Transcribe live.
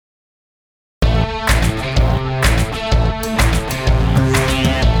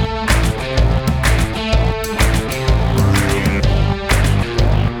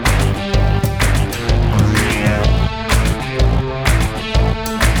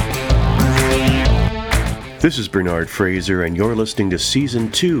This is Bernard Fraser, and you're listening to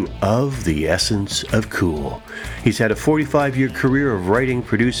Season 2 of The Essence of Cool. He's had a 45-year career of writing,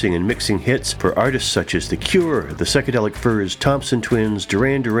 producing, and mixing hits for artists such as The Cure, the Psychedelic Furs, Thompson Twins,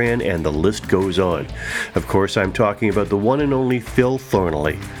 Duran Duran, and the list goes on. Of course, I'm talking about the one and only Phil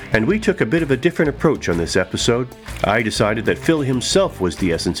Thornalley. And we took a bit of a different approach on this episode. I decided that Phil himself was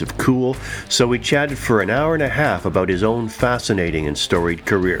the essence of cool, so we chatted for an hour and a half about his own fascinating and storied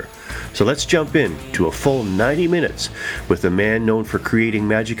career. So let's jump in to a full 90 minutes with the man known for creating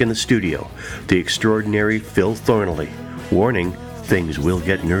magic in the studio, the extraordinary Phil Thornalley. Warning, things will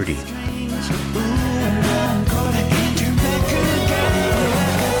get nerdy.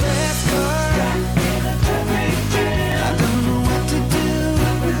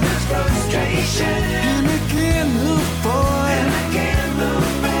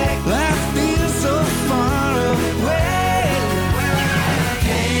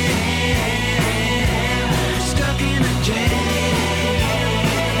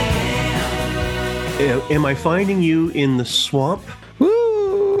 Am I finding you in the swamp?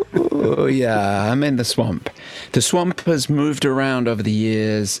 Ooh, yeah, I'm in the swamp. The swamp has moved around over the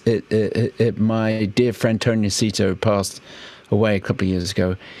years. My dear friend Tony Cito passed away a couple of years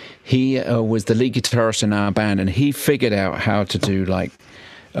ago. He was the lead guitarist in our band, and he figured out how to do like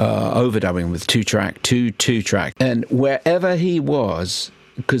overdubbing with two-track. And wherever he was,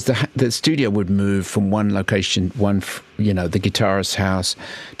 because the studio would move from one location, the guitarist's house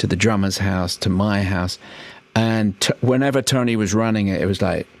to the drummer's house to my house. And whenever Tony was running it, it was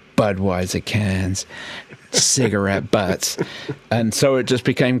like Budweiser cans, cigarette butts. And so it just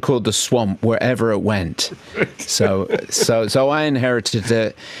became called the swamp wherever it went. So I inherited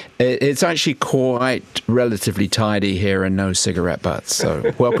it. It's actually quite relatively tidy here and no cigarette butts.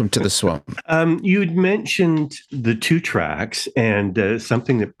 So welcome to the swamp. You'd mentioned the two tracks, and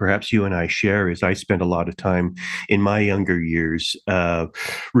something that perhaps you and I share is I spent a lot of time in my younger years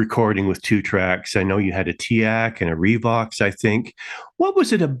recording with two tracks. I know you had a TIAC and a Revox, I think. What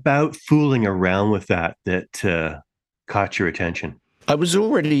was it about fooling around with that caught your attention? I was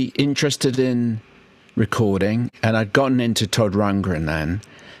already interested in recording, and I'd gotten into Todd Rundgren then.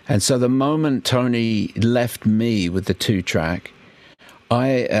 And so the moment Tony left me with the two-track,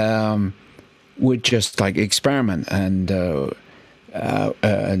 I would just like experiment and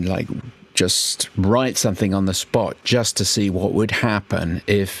like just write something on the spot just to see what would happen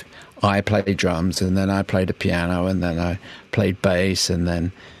if I played drums and then I played a piano and then I played bass and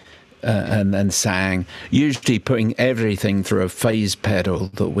then sang, usually putting everything through a phase pedal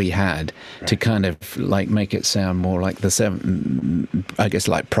that we had to kind of like make it sound more like I guess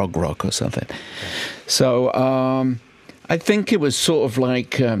like prog rock or something. So I think it was sort of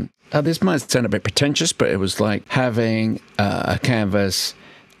like, this might sound a bit pretentious, but it was like having a canvas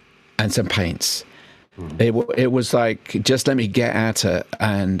and some paints. It was like, just let me get at it,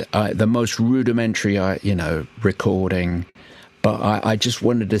 and the most rudimentary, recording. But I just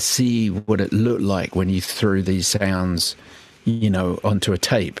wanted to see what it looked like when you threw these sounds, onto a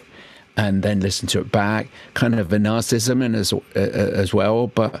tape, and then listen to it back. Kind of a narcissism as well.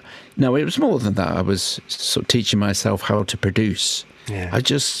 But no, it was more than that. I was sort of teaching myself how to produce. Yeah.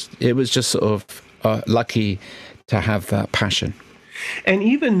 It was just sort of lucky to have that passion. And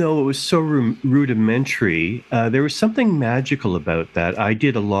even though it was so rudimentary, there was something magical about that. I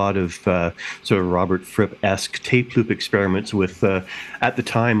did a lot of sort of Robert Fripp-esque tape loop experiments with, at the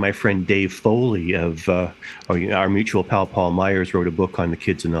time, my friend Dave Foley of our mutual pal Paul Myers wrote a book on the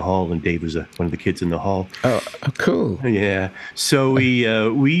kids in the hall, and Dave was one of the kids in the hall. Oh, cool. Yeah. So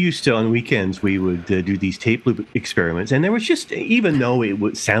we used to, on weekends, we would do these tape loop experiments, and there was just, even though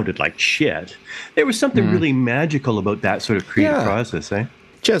it sounded like shit, there was something really magical about that sort of creative process.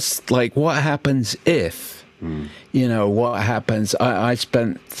 Just like what happens if, what happens. I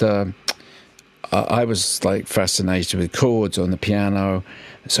spent, I was like fascinated with chords on the piano.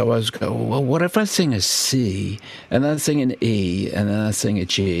 So I was going, well, what if I sing a C and then I sing an E and then I sing a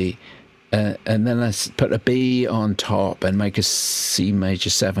G and then I put a B on top and make a C major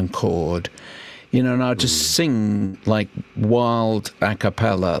 7 chord, and I'd just sing like wild a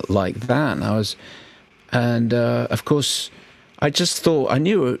cappella like that. And of course, I just thought, I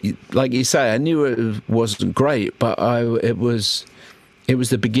knew, like you say, I knew it wasn't great, but it was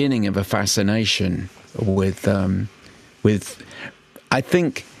the beginning of a fascination with I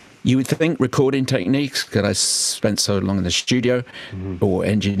think you would think recording techniques, because I spent so long in the studio, or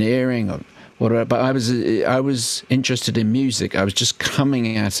engineering or whatever, but I was interested in music. I was just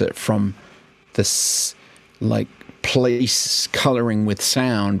coming at it from this like place coloring with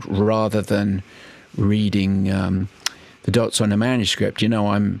sound rather than reading the dots on a manuscript.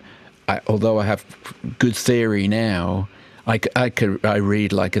 although I have good theory now, I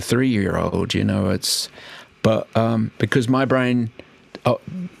read like a 3-year-old, you know. But because my brain,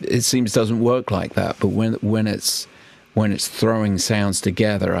 it seems, doesn't work like that. But when it's throwing sounds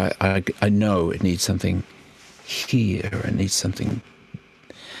together, I know it needs something here. It needs something.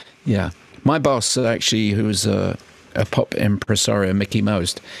 Yeah, my boss actually, who was a pop impresario, Mickey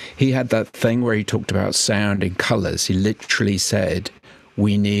Most, he had that thing where he talked about sound in colors. He literally said,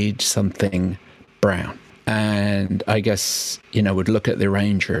 "We need something brown." And I guess, you know, would look at the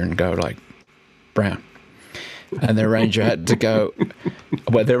arranger and go like, brown. And the arranger had to go,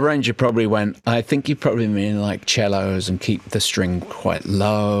 well, the arranger probably went, I think you probably mean like cellos and keep the string quite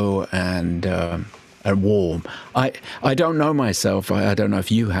low and warm. I don't know myself. I don't know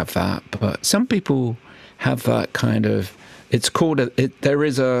if you have that, but some people have that kind of, it's called, there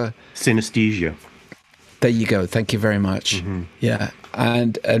is a... Synesthesia. There you go. Thank you very much. Mm-hmm. Yeah.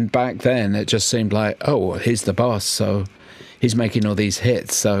 And back then it just seemed like, oh, well, he's the boss, so he's making all these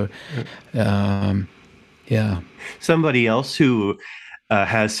hits. So, yeah. Somebody else who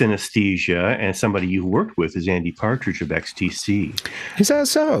has synesthesia and somebody you worked with is Andy Partridge of XTC. Is that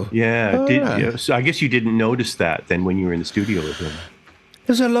so? Yeah. Oh, yeah. So I guess you didn't notice that then when you were in the studio with him.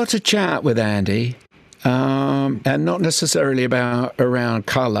 There's a lot of chat with Andy. And not necessarily around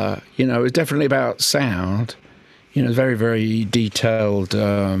color, you know, it's definitely about sound, you know, very, very detailed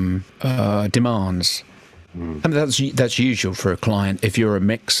demands. Mm. And that's usual for a client. If you're a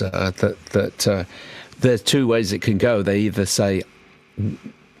mixer, that there's two ways it can go. They either say,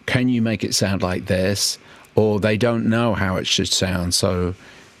 can you make it sound like this? Or they don't know how it should sound. So,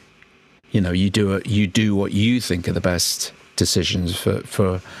 you know, you do what you think are the best decisions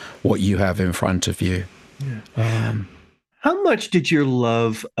for what you have in front of you. Yeah. How much did your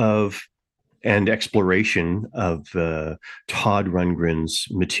love of and exploration of Todd Rundgren's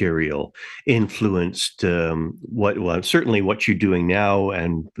material influenced certainly what you're doing now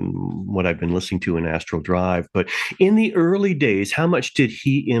and what I've been listening to in Astral Drive, but in the early days, how much did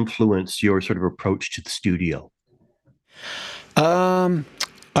he influence your sort of approach to the studio?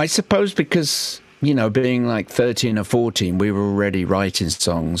 I suppose because, you know, being like 13 or 14, we were already writing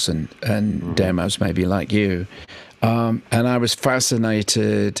songs and mm-hmm. demos, maybe like you. And I was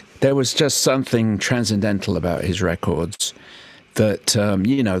fascinated. There was just something transcendental about his records that,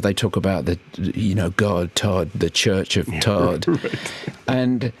 you know, they talk about the, you know, God, Todd, the Church of Todd.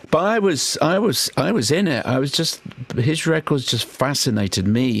 Right. But I was in it. His records just fascinated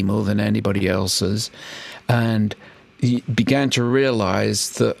me more than anybody else's. And began to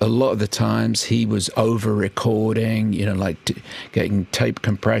realize that a lot of the times he was over recording, you know, like getting tape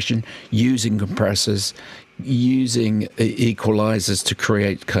compression, using compressors, using equalizers to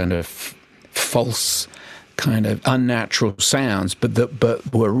create kind of false, kind of unnatural sounds, but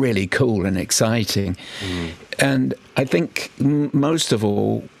were really cool and exciting. Mm. And I think most of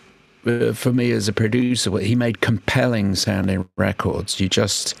all, for me as a producer, he made compelling sounding records. You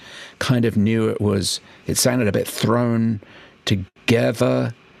just kind of knew it sounded a bit thrown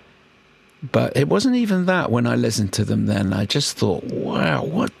together, but it wasn't even that when I listened to them then. I just thought, wow,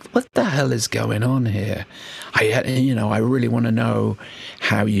 what the hell is going on here? I really want to know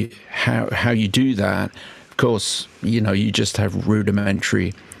how you do that. Of course, you know, you just have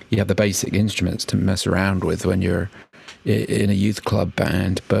rudimentary, you have the basic instruments to mess around with when you're in a youth club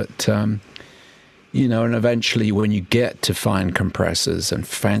band, but you know, and eventually when you get to fine compressors and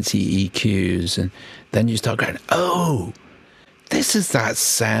fancy EQs, and then you start going, oh, this is that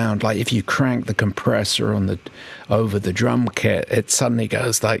sound. Like if you crank the compressor over the drum kit, it suddenly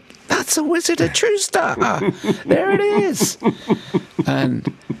goes like, that's a Wizard of True Star. There it is.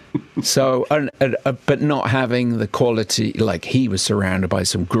 And so, but not having the quality, like he was surrounded by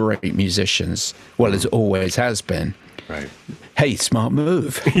some great musicians, well, as always has been. Right. Hey, smart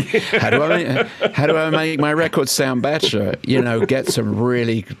move. How do I make my records sound better? You know, get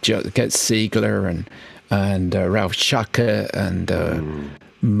Siegler and Ralph Schucker and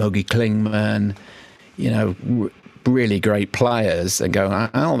Mogi Klingman, you know, really great players, and go,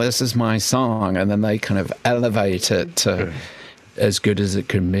 oh, this is my song, and then they kind of elevate it to as good as it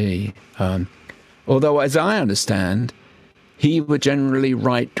can be. Although, as I understand, he would generally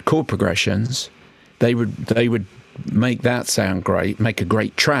write chord progressions. They would make that sound great, make a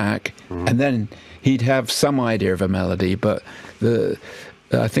great track, and then he'd have some idea of a melody, but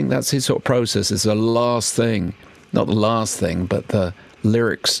I think that's his sort of process. Is the last thing, not the last thing, but the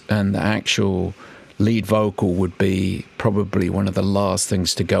lyrics and the actual lead vocal would be probably one of the last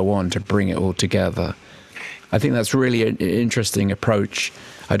things to go on to bring it all together. I think that's really an interesting approach.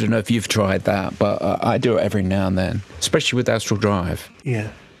 I don't know if you've tried that, but I do it every now and then, especially with Astral Drive.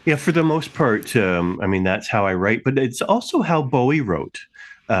 Yeah. Yeah, for the most part, I mean, that's how I write, but it's also how Bowie wrote.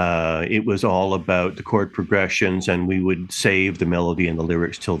 It was all about the chord progressions, and we would save the melody and the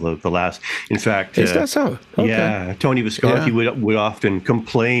lyrics till the last. In fact, Is that so? Okay. yeah, Tony Visconti Yeah. would often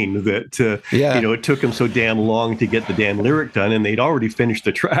complain that Yeah. it took him so damn long to get the damn lyric done, and they'd already finished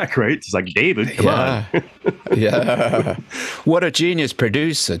the track. Right? It's like, David, come on. Yeah. What a genius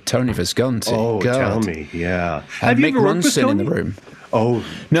producer, Tony Visconti. Oh, God. tell me, yeah. And Have you Mick ever worked with Ronson in the Tony? room. Oh,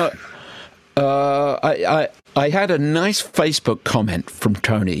 No, I had a nice Facebook comment from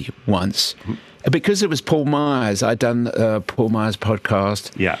Tony once because it was Paul Myers. I'd done Paul Myers'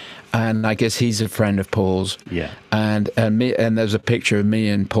 podcast. yeah, And I guess he's a friend of Paul's. yeah. And there's a picture of me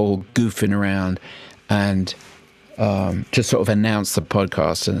and Paul goofing around and just sort of announced the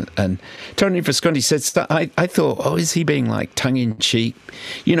podcast. And Tony Visconti said, I thought, oh, is he being like tongue in cheek?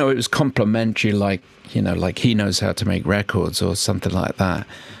 You know, it was complimentary, like, you know, like he knows how to make records or something like that.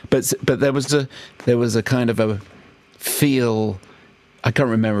 But there was a kind of a feel. I can't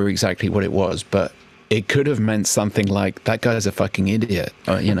remember exactly what it was, but it could have meant something like, that guy's a fucking idiot,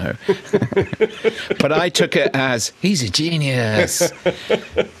 you know. But I took it as, he's a genius.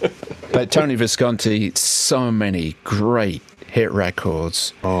 But Tony Visconti, so many great hit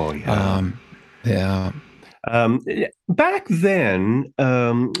records. Oh, yeah. Yeah. Back then,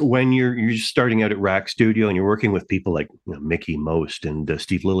 when you're starting out at Rack Studio and you're working with people like Mickey Most and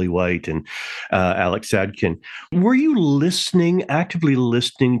Steve Lillywhite and Alex Sadkin, were you actively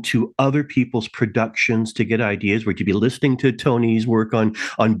listening to other people's productions to get ideas? Would you be listening to Tony's work on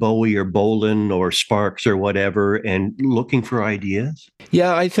Bowie or Bolan or Sparks or whatever and looking for ideas?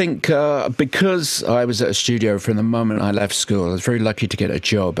 Yeah, I think because I was at a studio from the moment I left school, I was very lucky to get a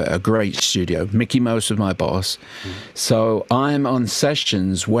job at a great studio. Mickey Most was my boss. So I'm on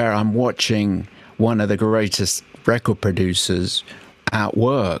sessions where I'm watching one of the greatest record producers at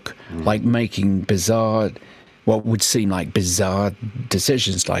work, like making what would seem like bizarre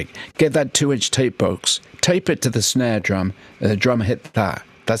decisions, like get that 2-inch tape box, tape it to the snare drum, and the drum hit that.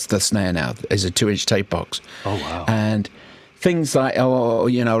 That's the snare now, is a 2-inch tape box. Oh, wow. And things like,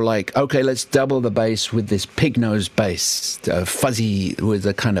 like, okay, let's double the bass with this pig nose bass, fuzzy, with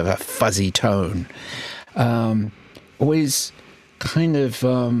a kind of a fuzzy tone. Always kind of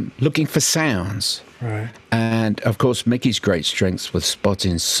looking for sounds. Right. And, of course, Mickey's great strengths was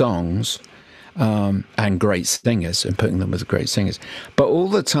spotting songs and great singers and putting them with great singers. But all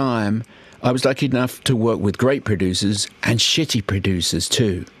the time, I was lucky enough to work with great producers and shitty producers,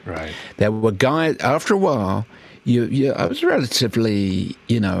 too. Right. There were guys, after a while, I was relatively,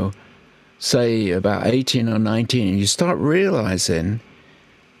 say about 18 or 19, and you start realizing,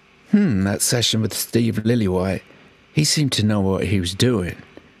 that session with Steve Lillywhite, he seemed to know what he was doing,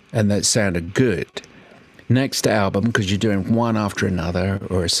 and that sounded good. Next album, because you're doing one after another,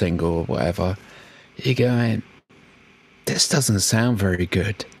 or a single, or whatever, you're going, this doesn't sound very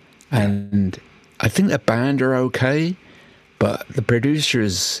good. And I think the band are okay, but the producer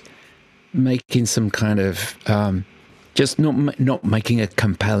is making some kind of, just not making a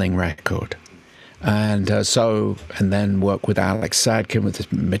compelling record. And and then work with Alex Sadkin with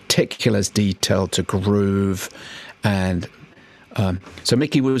this meticulous detail to groove. And so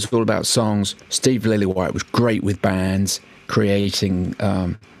Mickey was all about songs. Steve Lillywhite was great with bands, creating,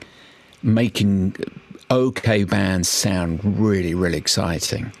 making okay bands sound really, really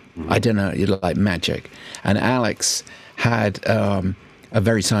exciting. I don't know, like magic. And Alex had a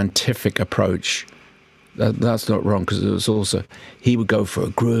very scientific approach. That's not wrong, because it was also, he would go for a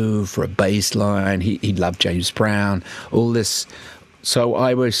groove, for a bass line. He loved James Brown, all this. So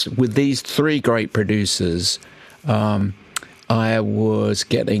I was, with these three great producers, I was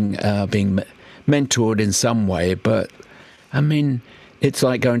being mentored in some way. But, I mean, it's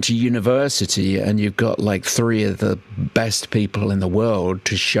like going to university and you've got like three of the best people in the world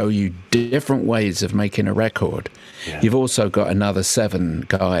to show you different ways of making a record. Yeah. You've also got another 7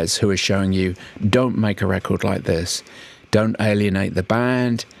 guys who are showing you, don't make a record like this. Don't alienate the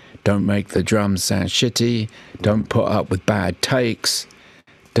band. Don't make the drums sound shitty. Don't put up with bad takes.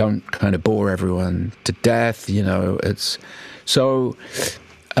 Don't kind of bore everyone to death. It's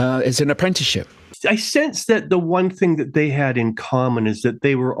an apprenticeship. I sense that the one thing that they had in common is that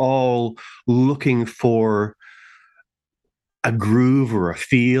they were all looking for a groove or a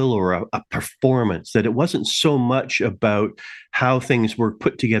feel or a performance, that it wasn't so much about how things were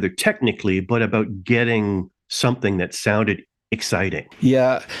put together technically, but about getting something that sounded exciting.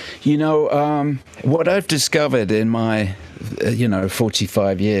 Yeah. What I've discovered in my,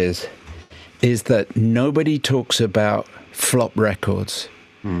 45 years is that nobody talks about flop records.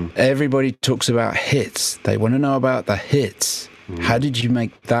 Everybody talks about hits. They want to know about the hits. How did you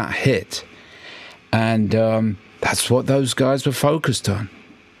make that hit? And that's what those guys were focused on.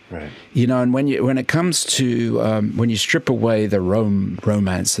 Right. You know, and when it comes to when you strip away the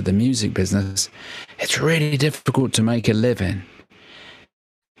romance of the music business, it's really difficult to make a living.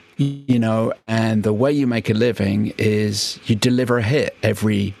 You know, and the way you make a living is you deliver a hit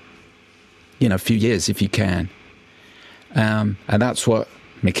every, few years if you can. And that's what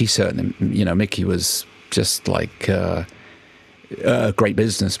Mickey certainly, Mickey was just like a great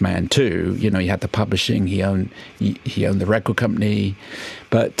businessman too. You know, he had the publishing, he owned the record company,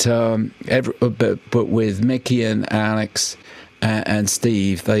 but with Mickey and Alex and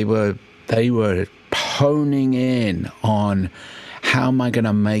Steve, they were honing in on how am I going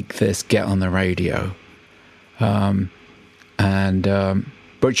to make this get on the radio,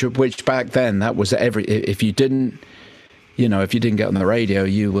 which back then that was if you didn't get on the radio,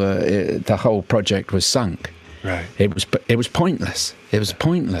 the whole project was sunk. Right. It was pointless. It was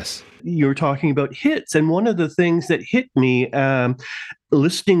pointless. You were talking about hits, and one of the things that hit me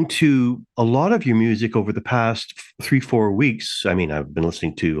listening to a lot of your music over the past 3-4 weeks. I mean, I've been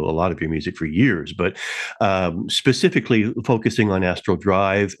listening to a lot of your music for years, but specifically focusing on Astral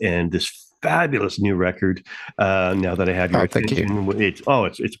Drive and this fabulous new record. Now that I have your attention,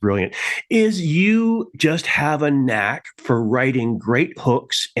 it's brilliant. Is you just have a knack for writing great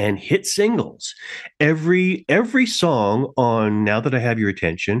hooks and hit singles. Every song on Now That I Have Your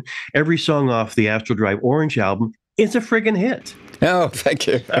Attention, every song off the Astral Drive Orange album is a friggin' hit. Oh, thank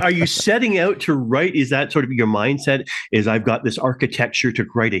you. Are you setting out to write? Is that sort of your mindset? Is I've got this architecture to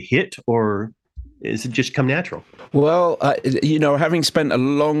write a hit, or is it just come natural? Well, having spent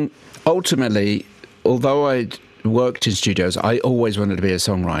ultimately, although I worked in studios, I always wanted to be a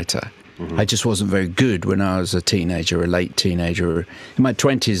songwriter. Mm-hmm. I just wasn't very good when I was a late teenager. In my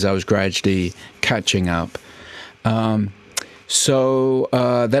 20s, I was gradually catching up. So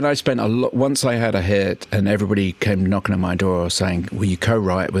then I spent once I had a hit and everybody came knocking on my door saying, will you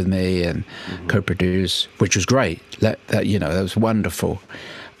co-write with me and co-produce, which was great. That was wonderful.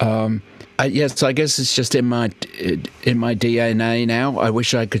 Yes, I guess it's just in my DNA now. I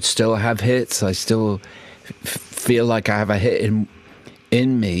wish I could still have hits. I still feel like I have a hit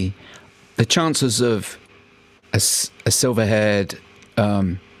in me. The chances of a silver-haired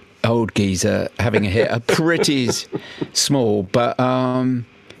old geezer having a hit are pretty small, but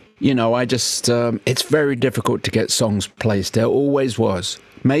I just it's very difficult to get songs placed. There always was.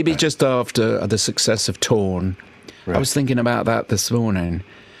 Maybe just after the success of Torn. Right. I was thinking about that this morning.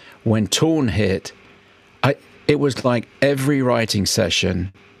 When Torn hit, it was like every writing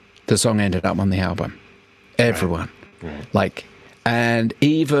session, the song ended up on the album. Everyone. Right. And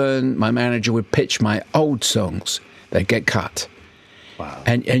even my manager would pitch my old songs. They'd get cut. Wow.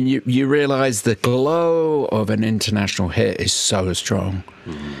 And you realize the glow of an international hit is so strong.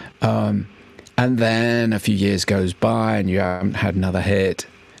 Mm-hmm. And then a few years goes by and you haven't had another hit.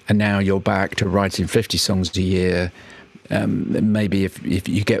 And now you're back to writing 50 songs a year. Maybe if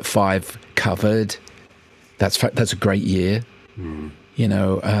you get 5 covered, that's a great year. Mm.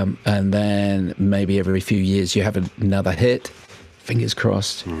 And then maybe every few years you have another hit. Fingers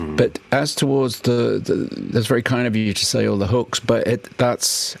crossed. Mm. But as towards that's very kind of you to say all the hooks, but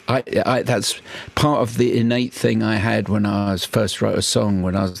that's part of the innate thing I had when I first wrote a song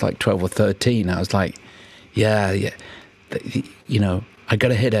when I was like 12 or 13. I was like, I've got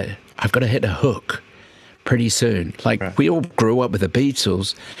to hit a hook pretty soon. We all grew up with the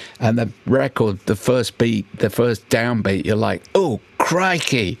Beatles, and the record, the first downbeat, you're like, oh,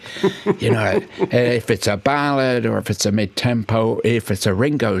 crikey. If it's a ballad or if it's a mid-tempo, if it's a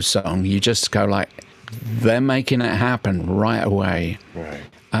Ringo song, you just go like, they're making it happen right away. Right.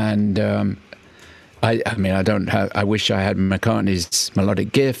 And I wish I had McCartney's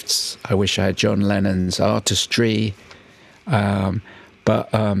melodic gifts. I wish I had John Lennon's artistry.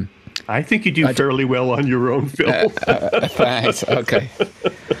 I think you do fairly well on your own, Phil. Thanks. Okay.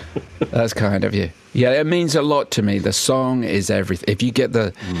 That's kind of you. Yeah, it means a lot to me. The song is everything. If you get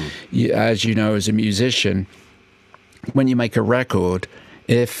as you know, as a musician, when you make a record,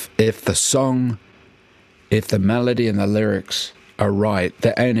 if the melody and the lyrics are right,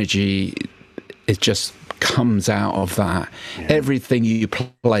 the energy, it just comes out of that. Yeah. Everything you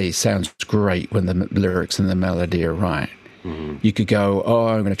play sounds great when the lyrics and the melody are right. Mm-hmm. You could go,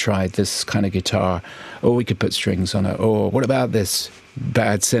 I'm going to try this kind of guitar, or we could put strings on it, or what about this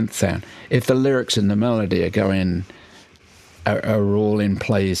bad synth sound? If the lyrics and the melody are all in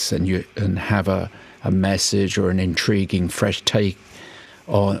place, and have a message or an intriguing, fresh take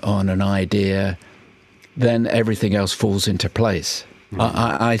on an idea, then everything else falls into place. Mm-hmm.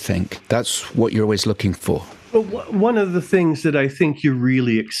 I think that's what you're always looking for. Well, one of the things that I think you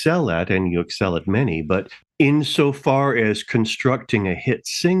really excel at, and you excel at many, but insofar as constructing a hit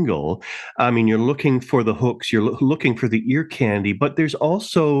single, I mean, you're looking for the hooks, you're looking for the ear candy, but there's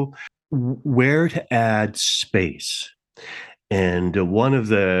also where to add space. And one of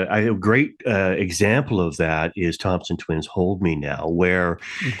a great example of that is Thompson Twins' "Hold Me Now," where,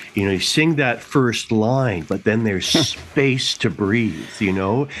 you sing that first line, but then there's space to breathe,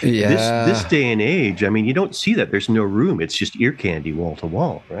 Yeah. This day and age, I mean, you don't see that. There's no room. It's just ear candy wall to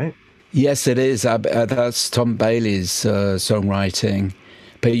wall, right? Yes, it is. That's Tom Bailey's songwriting.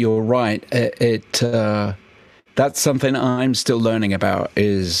 But you're right. That's something I'm still learning about,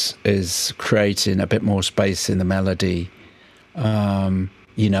 is creating a bit more space in the melody.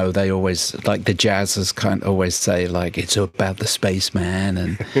 They always, like the jazzers always say, like, it's about the spaceman,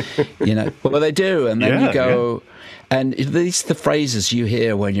 and well, they do, and then you go, and these are the phrases you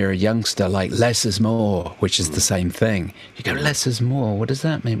hear when you're a youngster, like less is more, which is the same thing. You go, less is more. What does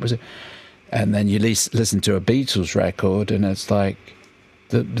that mean? And then you listen to a Beatles record, and it's like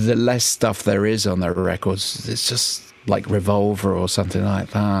the less stuff there is on their records. It's just like Revolver or something like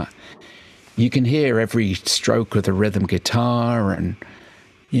that. You can hear every stroke of the rhythm guitar and,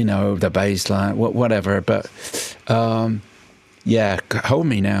 the bass line, whatever. But, Hold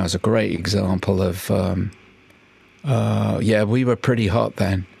Me Now is a great example of, we were pretty hot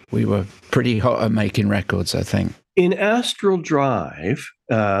then. We were pretty hot at making records, I think. In Astral Drive,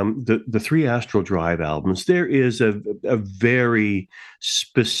 the three Astral Drive albums, there is a very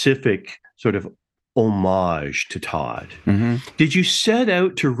specific sort of homage to Todd. Mm-hmm. Did you set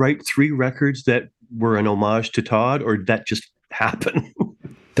out to write 3 records that were an homage to Todd, or did that just happen?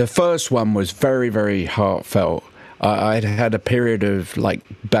 The first one was very, very heartfelt. I'd had a period of like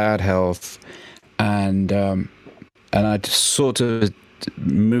bad health, and I'd sort of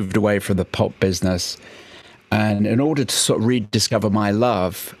moved away from the pop business. And in order to sort of rediscover my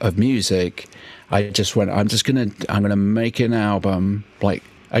love of music, I just went, I'm going to make an album. Like,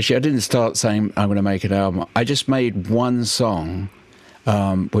 actually, I didn't start saying I'm going to make an album. I just made one song,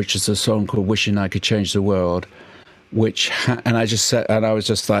 which is a song called "Wishing I Could Change the World," and I just said, and I was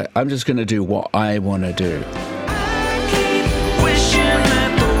just like, I'm just going to do what I want to do.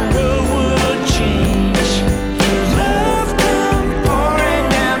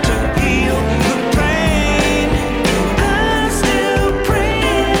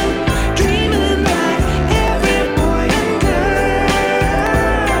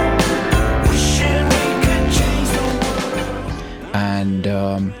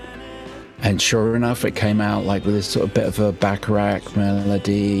 And sure enough, it came out like with this sort of bit of a Bacharach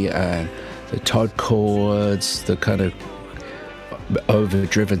melody, and the Todd chords, the kind of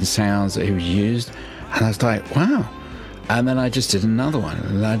overdriven sounds that he used. And I was like, wow. And then I just did another one,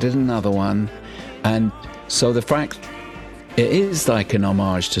 and I did another one. And so the fact, it is like an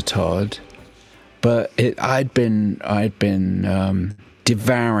homage to Todd, but I'd been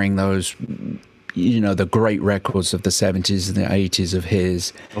devouring those, the great records of the 70s and the 80s of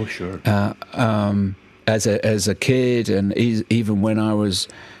his. Oh, sure. As a kid, and even when I was,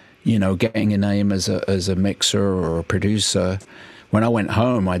 getting a name as a mixer or a producer, when I went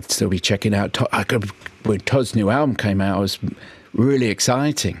home, I'd still be checking out. When Todd's new album came out, it was really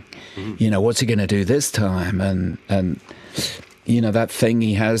exciting. Mm-hmm. What's he going to do this time? And that thing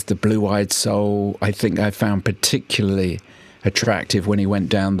he has, the blue-eyed soul, I think I found particularly attractive when he went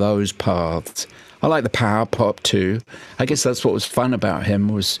down those paths. I like the power pop too. I guess that's what was fun about him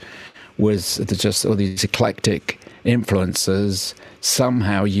was just all these eclectic influences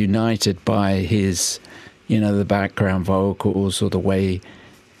somehow united by his, the background vocals or the way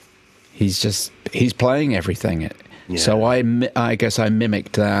he's playing everything. Yeah. So I guess I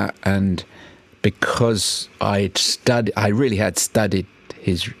mimicked that, and because I really had studied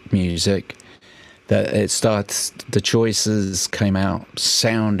his music, the choices came out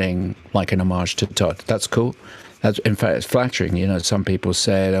sounding like an homage to Todd. That's cool. In fact, it's flattering. Some people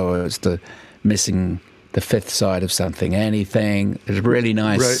said, "Oh, it's missing the fifth side of something." Anything. It's really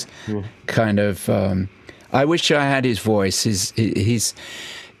nice, right. Kind of. I wish I had his voice.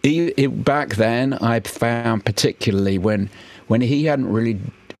 Back then, I found particularly when he hadn't really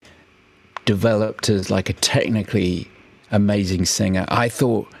developed as like a technically amazing singer, I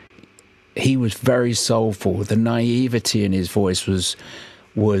thought he was very soulful. The naivety in his voice was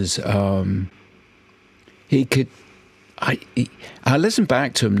he could. I listen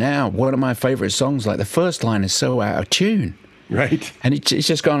back to him now. One of my favorite songs, like the first line, is so out of tune. Right. And he's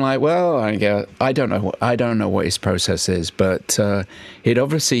just gone like, well, I don't know what his process is, but he'd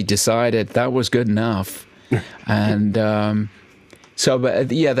obviously decided that was good enough, and So,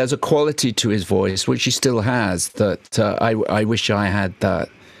 but yeah, there's a quality to his voice, which he still has, that I wish I had that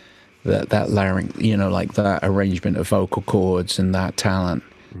larynx, like that arrangement of vocal cords and that talent.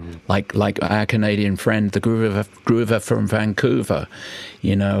 Like our Canadian friend, the groover from Vancouver,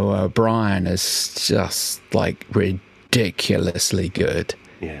 Bryan is just like ridiculously good.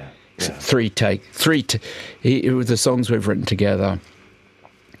 Yeah. The songs we've written together,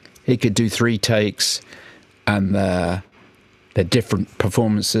 he could do 3 takes, and they're different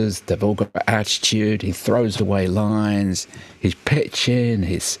performances. They've all got attitude. He throws away lines. His pitching,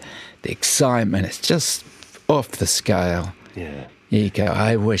 the excitement. It's just off the scale. Yeah. You go,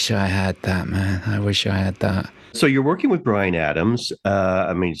 I wish I had that, man. I wish I had that. So you're working with Bryan Adams,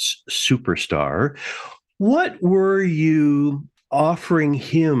 superstar. What were you offering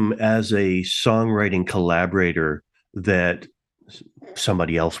him as a songwriting collaborator that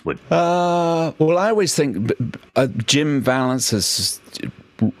somebody else would? Well, I always think Jim Valance's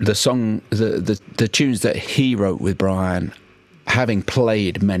the tunes that he wrote with Bryan, having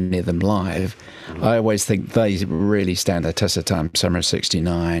played many of them live, I always think they really stand the test of time. Summer of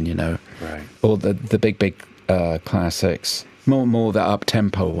 '69, right? Or the big classics, more the up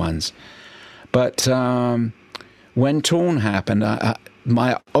tempo ones. But when Torn happened,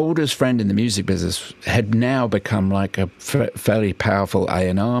 my oldest friend in the music business had now become like a fairly powerful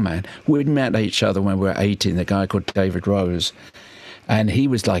A&R man. We'd met each other when we were 18. The guy called David Rose. And he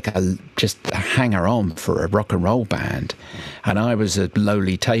was like just a hanger-on for a rock and roll band. And I was a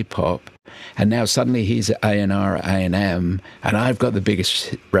lowly tape-op. And now suddenly he's at A&R at A&M, and I've got the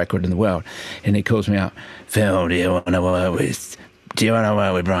biggest record in the world. And he calls me up, Phil, do you want to work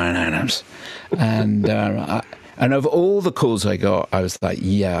with Bryan Adams? And and of all the calls I got, I was like,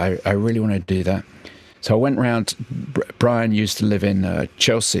 yeah, I really want to do that. So I went round. Bryan used to live in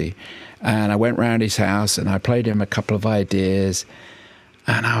Chelsea, and I went round his house, and I played him a couple of ideas.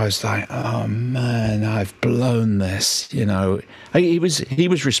 And I was like, oh man, I've blown this. He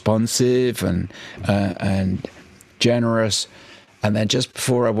was responsive and generous. And then just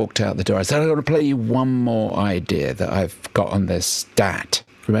before I walked out the door, I said, I want to play you one more idea that I've got on this DAT.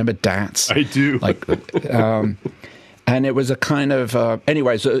 Remember DATs? I do. And it was a kind of so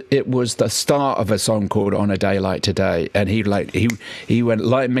it was the start of a song called On a Day Like Today, and he went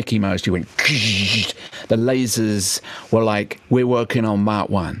like Mickey Mouse. He went, the lasers were like, we're working on Mark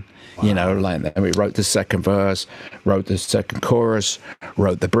 1. Wow. And we wrote the second verse, wrote the second chorus,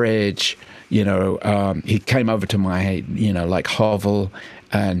 wrote the bridge. He came over to my like hovel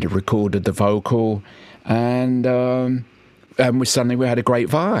and recorded the vocal, and we suddenly had a great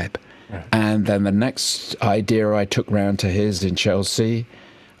vibe. And then the next idea I took round to his in Chelsea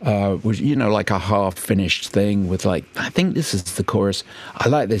was, like a half-finished thing with like, I think this is the chorus. I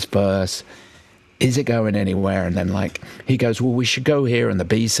like this verse. Is it going anywhere? And then like he goes, well, we should go here in the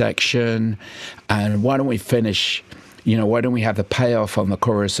B section. And why don't we finish, why don't we have the payoff on the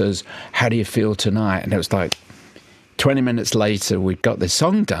choruses? How do you feel tonight? And it was like 20 minutes later, we'd got this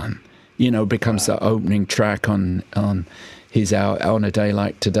song done, becomes the opening track on his On a Day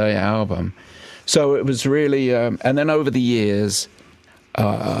Like Today album. So it was really, and then over the years,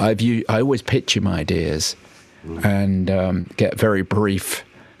 I always pitch him ideas and get very brief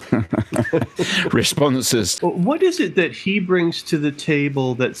responses. What is it that he brings to the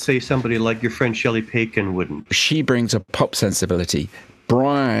table that, say, somebody like your friend Shelley Paikin wouldn't? She brings a pop sensibility.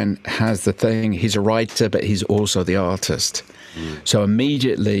 Bryan has the thing, he's a writer, but he's also the artist. So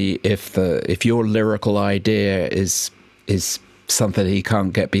immediately, if your lyrical idea is something he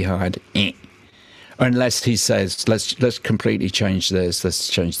can't get behind, unless he says, let's completely change this, let's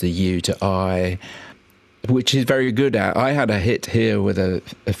change the you to I, which he's very good at. I had a hit here with a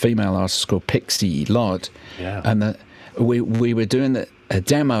female artist called Pixie Lott, and we were doing a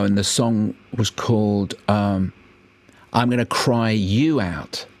demo, and the song was called I'm Going to Cry You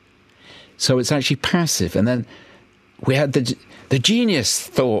Out. So it's actually passive, and then we had the genius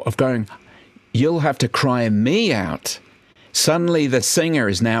thought of going, you'll have to cry me out. Suddenly the singer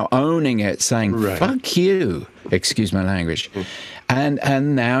is now owning it, saying, fuck you, excuse my language.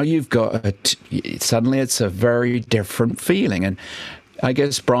 And now you've got, suddenly it's a very different feeling. And I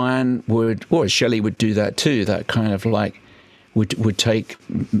guess Bryan would, or Shelley would do that too, that kind of like, would take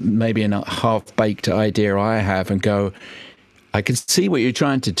maybe a half-baked idea I have and go, I can see what you're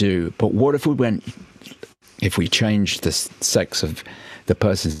trying to do, but what if we changed the sex of the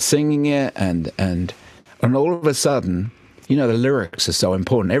person singing it, and all of a sudden, the lyrics are so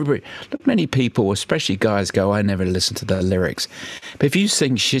important. Many people, especially guys, go, I never listen to the lyrics. But if you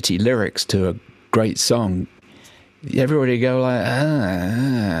sing shitty lyrics to a great song, everybody go like,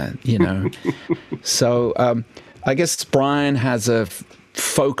 So I guess Bryan has a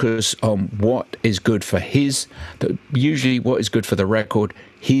focus on what is good for usually what is good for the record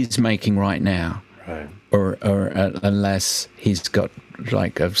he's making right now. Right. Or unless he's got,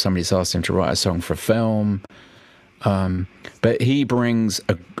 like, if somebody's asked him to write a song for a film. But he brings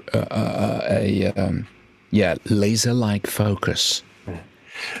a laser-like focus.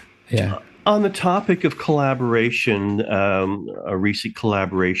 Yeah. On the topic of collaboration, a recent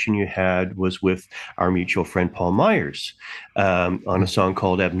collaboration you had was with our mutual friend Paul Myers on a song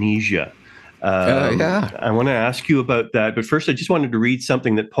called Amnesia. I want to ask you about that, but first I just wanted to read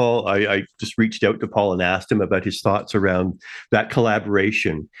something that Paul, I just reached out to Paul and asked him about his thoughts around that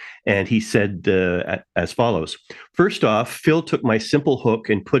collaboration, and he said as follows. First off, Phil took my simple hook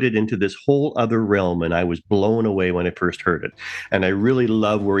and put it into this whole other realm, and I was blown away when I first heard it, and I really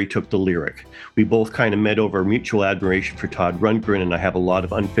love where he took the lyric. We both kind of met over mutual admiration for Todd Rundgren, and I have a lot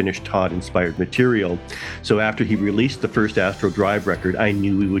of unfinished Todd-inspired material, so after he released the first Astral Drive record, I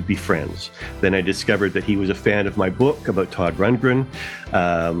knew we would be friends. Then I discovered that he was a fan of my book about Todd Rundgren,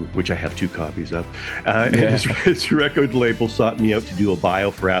 which I have 2 copies of. And his record label sought me out to do a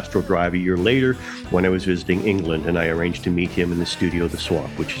bio for Astral Drive a year later when I was visiting England, and I arranged to meet him in the studio The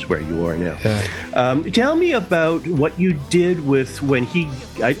Swamp, which is where you are now. Tell me about what you did with when he,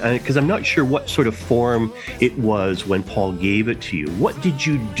 because I'm not sure what sort of form it was when Paul gave it to you. What did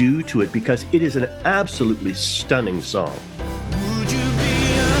you do to it? Because it is an absolutely stunning song.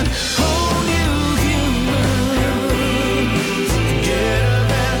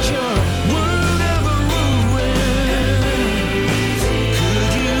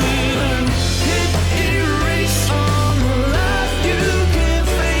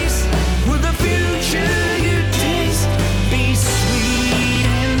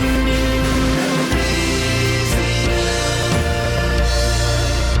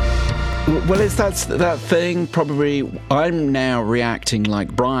 Well, it's that thing. Probably I'm now reacting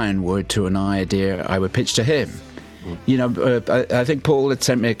like Bryan would to an idea I would pitch to him. You know, I think Paul had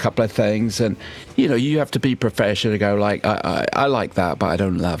sent me a couple of things, and, you know, you have to be professional to go, like, I like that, but I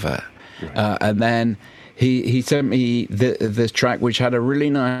don't love it. Right. And then he sent me this track, which had a really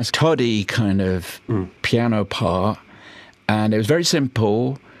nice Toddy kind of piano part, and it was very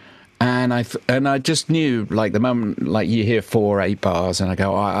simple. And I just knew, like, the moment, like, you hear 4 or 8 bars, and I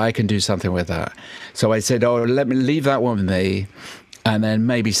go, I can do something with that. So I said, let me leave that one with me. And then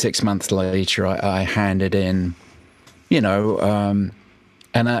maybe 6 months later, I handed in, you know,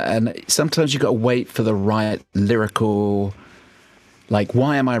 and sometimes you got to wait for the right lyrical, like,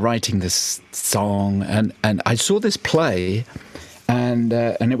 why am I writing this song? And I saw this play, and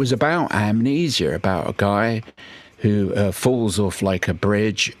it was about amnesia, about a guy who falls off, like, a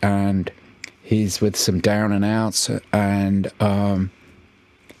bridge, and he's with some down and outs, and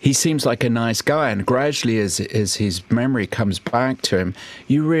he seems like a nice guy, and gradually as his memory comes back to him,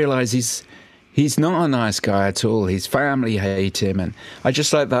 you realize he's not a nice guy at all. His family hate him, and I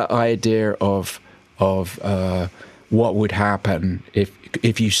just like that idea of what would happen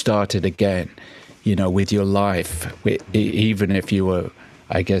if you started again, you know, with your life, even if you were,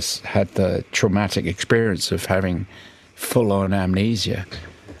 I guess, had the traumatic experience of having full-on amnesia.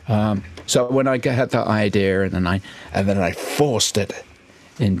 So when I had that idea, and then I forced it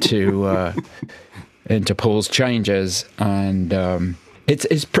into Paul's changes, and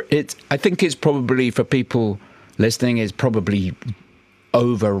it's I think it's probably, for people listening, is probably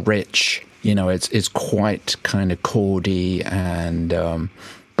over rich. You know, it's quite kind of chordy, and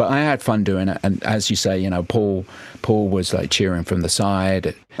but I had fun doing it, and as you say, you know, Paul was like cheering from the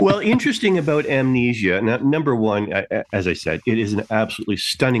side. Well, interesting about Amnesia. Now, number one, as I said, it is an absolutely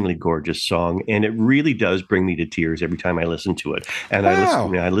stunningly gorgeous song, and it really does bring me to tears every time I listen to it. And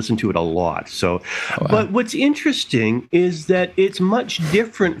wow. I listen to it a lot. So, wow. But what's interesting is that it's much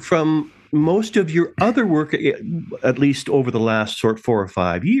different from most of your other work, at least over the last 4 or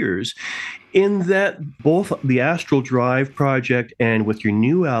 5 years, in that both the Astral Drive project and with your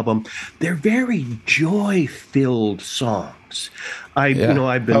new album, they're very joy-filled songs. I've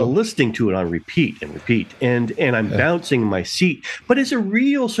been listening to it on repeat, and I'm bouncing in my seat. But it's a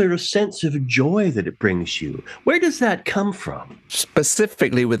real sort of sense of joy that it brings you. Where does that come from?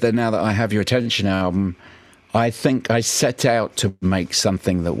 Specifically with the Now That I Have Your Attention album, I think I set out to make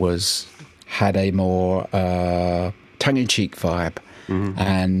something that had a more tongue-in-cheek vibe. Mm-hmm.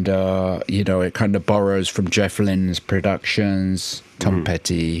 And, you know, it kind of borrows from Jeff Lynne's productions, Tom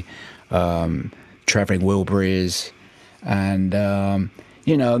Petty, Traveling Wilburys. And,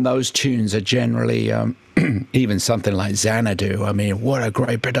 you know, those tunes are generally, even something like Xanadu. I mean, what a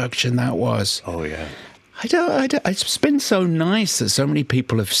great production that was. Oh, yeah. It's been so nice that so many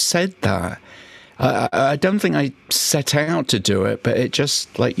people have said that. I don't think I set out to do it, but it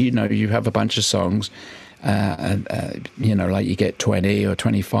just, like, you have a bunch of songs, and like you get 20 or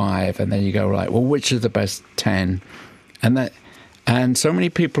 25, and then you go, right, well, which are the best 10? And so many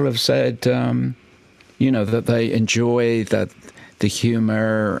people have said, that they enjoy the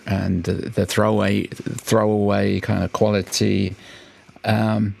humor and the throwaway kind of quality.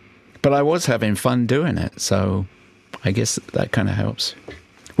 But I was having fun doing it, so I guess that kind of helps.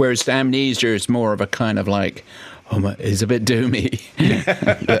 Whereas Amnesia is more of a kind of like, it's a bit doomy.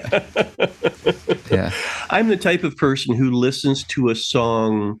 Yeah. I'm the type of person who listens to a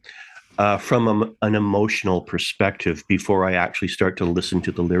song from an emotional perspective before I actually start to listen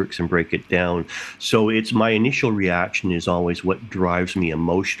to the lyrics and break it down. So it's my initial reaction is always what drives me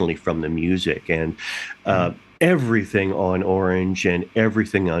emotionally from the music. And everything on Orange and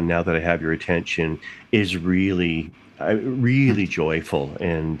everything on Now That I Have Your Attention is really joyful.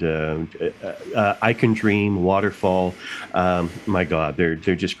 And I Can Dream, Waterfall, my God, they're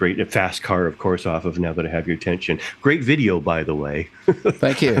just great. A Fast Car, of course, off of Now That I Have Your Attention. Great video, by the way.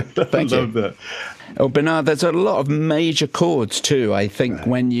 Thank you. Thank you. Love that. Oh, Bernard, there's a lot of major chords too, I think, right.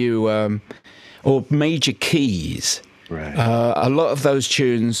 When you, or major keys. Right. A lot of those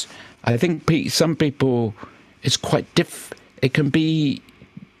tunes, I think some people, it's quite it can be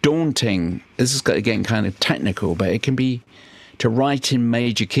daunting. This is again kind of technical, but it can be to write in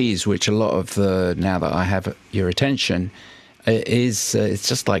major keys, which a lot of the Now That I Have Your Attention is. It's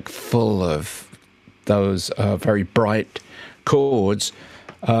just like full of those very bright chords.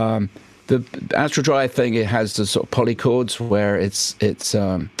 The Astral Drive thing, it has the sort of polychords where it's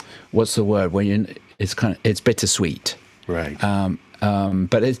what's the word when it's bittersweet, right?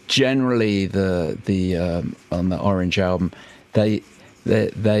 But it's generally the on the Orange album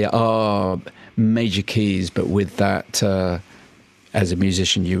they are major keys, but with that, as a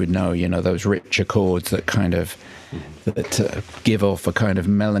musician, you would know, those richer chords that kind of that give off a kind of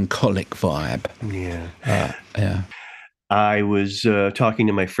melancholic vibe. Yeah. Yeah. I was talking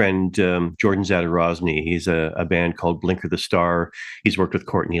to my friend Jordan Zadarozny. He's a band called Blinker the Star. He's worked with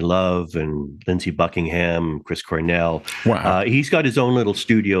Courtney Love and Lindsey Buckingham, Chris Cornell. Wow. He's got his own little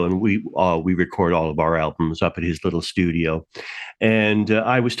studio, and we record all of our albums up at his little studio. And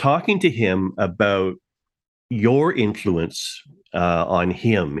I was talking to him about your influence on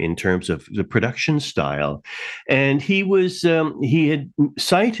him in terms of the production style. And he had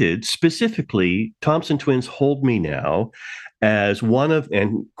cited specifically Thompson Twins' Hold Me Now as one of,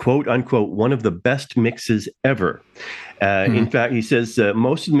 and quote unquote, one of the best mixes ever. In fact, he says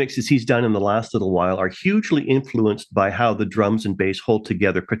most of the mixes he's done in the last little while are hugely influenced by how the drums and bass hold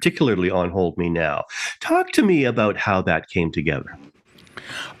together, particularly on Hold Me Now. Talk to me about how that came together.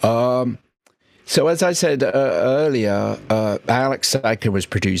 So as I said earlier, Alex Sacker was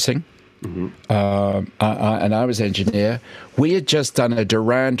producing, and I was engineer. We had just done a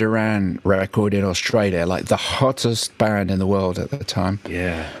Duran Duran record in Australia, like the hottest band in the world at the time.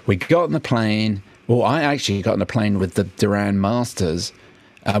 Yeah. We got on the plane. Well, I actually got on the plane with the Duran Masters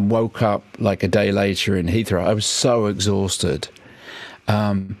and woke up like a day later in Heathrow. I was so exhausted.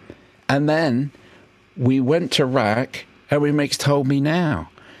 And then we went to Rack and we mixed Hold Me Now.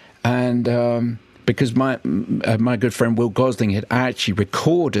 And because my good friend Will Gosling had actually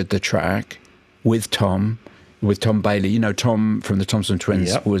recorded the track with Tom Bailey. Tom from the Thompson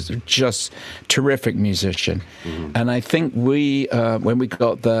Twins was just terrific musician. Mm-hmm. And I think we, when we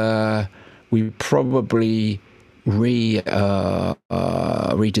got there, we probably redid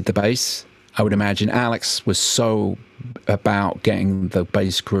the bass. I would imagine Alex was so about getting the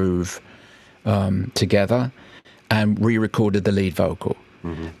bass groove together and re-recorded the lead vocal.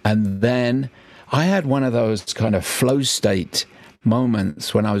 Mm-hmm. And then I had one of those kind of flow state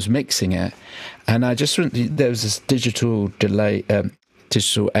moments when I was mixing it, and there was this digital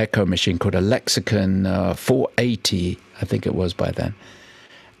echo machine called a Lexicon 480, I think it was by then.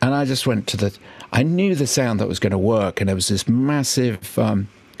 And I just went I knew the sound that was going to work, and there was this massive,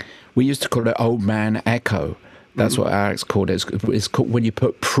 we used to call it old man echo. That's what Alex called it. It's called when you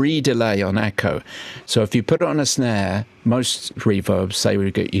put pre-delay on echo. So if you put it on a snare, most reverbs say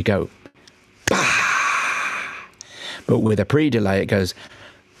you go, bah! But with a pre-delay, it goes,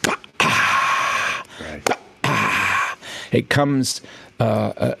 bah! Right. Bah! It comes,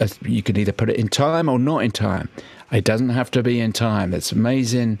 you can either put it in time or not in time. It doesn't have to be in time. It's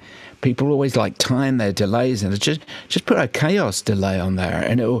amazing. People always like time their delays, and just put a chaos delay on there,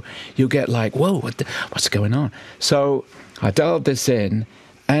 and you'll get like, whoa, what's going on? So I dialed this in,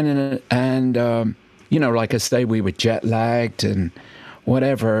 and like I say, we were jet lagged and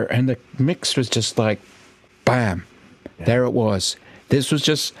whatever, and the mix was just like, bam, there it was. This was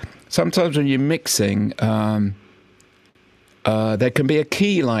just sometimes when you're mixing, there can be a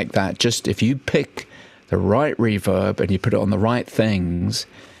key like that. Just if you pick the right reverb and you put it on the right things,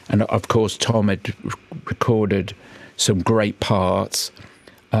 and of course Tom had recorded some great parts.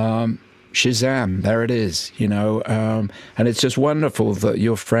 Shazam! There it is. And it's just wonderful that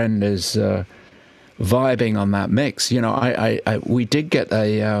your friend is vibing on that mix. We did get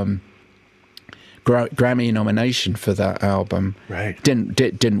a Grammy nomination for that album. Right.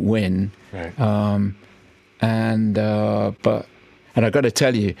 Didn't win. Right. And I got to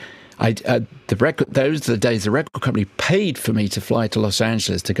tell you, those are the days the record company paid for me to fly to Los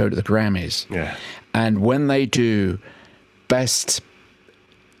Angeles to go to the Grammys. Yeah. And when they do best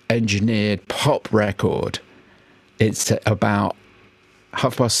engineered pop record, it's about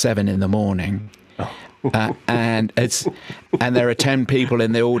 7:30 in the morning. And there are 10 people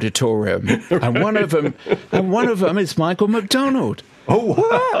in the auditorium, and one of them is Michael McDonald. Oh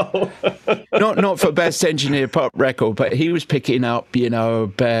wow! Not for best engineered pop record, but he was picking up,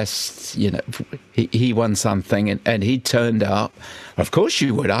 best. He won something, and he turned up. Of course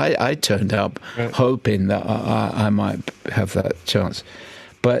you would. I turned up, hoping that I might have that chance.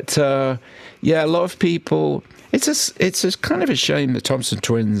 But a lot of people. It's a kind of a shame that Thompson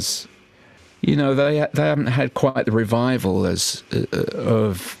Twins. They haven't had quite the revival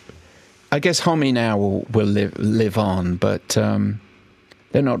of. I guess Homie now will live on, but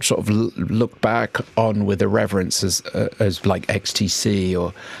they're not sort of looked back on with irreverence as like XTC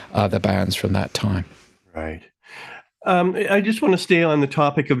or other bands from that time. Right. I just want to stay on the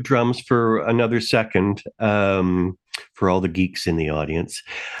topic of drums for another second. For all the geeks in the audience.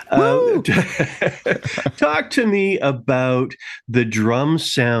 Talk to me about the drum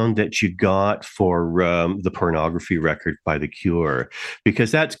sound that you got for the Pornography record by The Cure,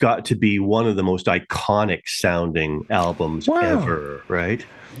 because that's got to be one of the most iconic sounding albums ever, right?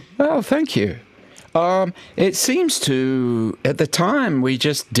 Well, thank you. It seems to, at the time we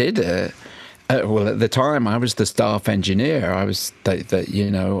just did it, at the time I was the staff engineer. I was,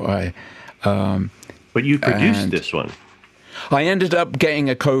 but you produced this one. I ended up getting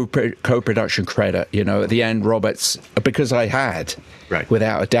a co-production credit, at the end, Robert's, because I had,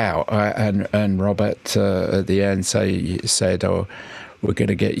 without a doubt. And Robert at the end said, "Oh, we're going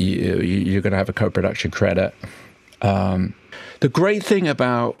to get you're going to have a co-production credit." The great thing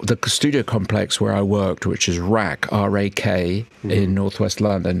about the studio complex where I worked, which is RAK, R-A-K, in Northwest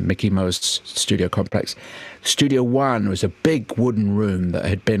London, Mickey Mouse Studio Complex, Studio One was a big wooden room that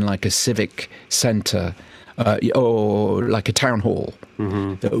had been like a civic centre, or like a town hall,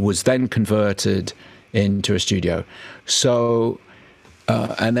 that was then converted into a studio. So,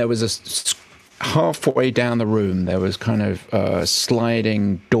 and there was halfway down the room, there was kind of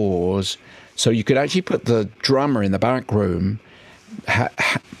sliding doors, so you could actually put the drummer in the back room,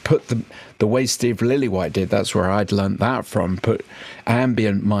 put the way Steve Lillywhite did, that's where I'd learnt that from, put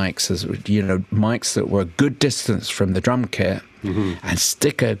ambient mics, as mics that were a good distance from the drum kit, and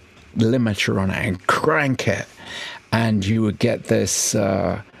stick a limiter on it and crank it, and you would get this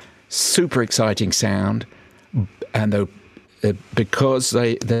super exciting sound. And because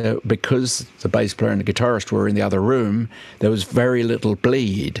the bass player and the guitarist were in the other room, there was very little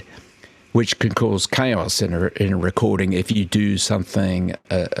bleed, which can cause chaos in a recording if you do something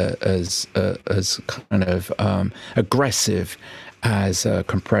as kind of aggressive as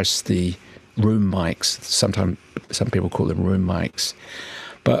compress the room mics. Sometimes some people call them room mics.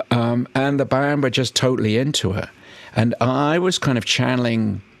 But and the band were just totally into it, and I was kind of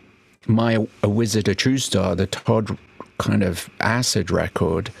channeling A Wizard, a True Star, the Todd kind of acid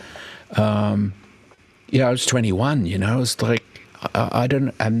record. I was 21. It's like I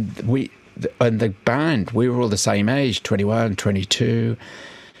don't, and the band, we were all the same age, 21, 22.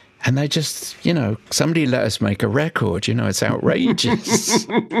 And they just, somebody let us make a record. It's outrageous.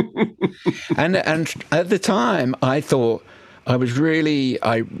 and at the time, I thought. I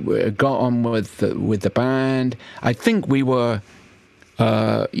got on with the band. I think we were,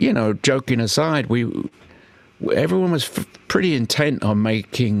 joking aside, everyone was pretty intent on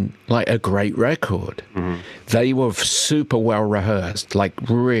making like a great record. They were super well rehearsed, like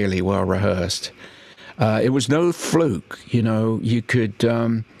really well rehearsed. It was no fluke, you could,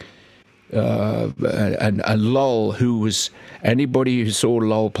 and Lol, who was, anybody who saw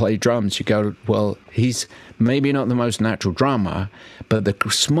Lol play drums, you go, well, he's maybe not the most natural drummer, but the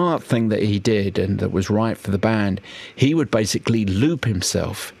smart thing that he did and that was right for the band, he would basically loop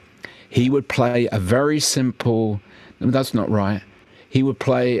himself. He would play a very simple, that's not right, he would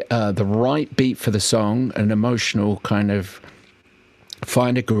play the right beat for the song, an emotional kind of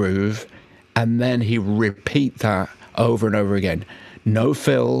find a groove, and then he would repeat that over and over again. no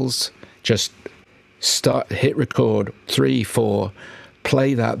fills, just hit record, 3, 4,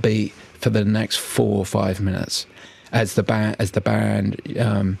 play that beat for the next 4 or 5 minutes, as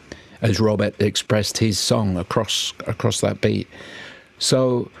Robert expressed his song across that beat.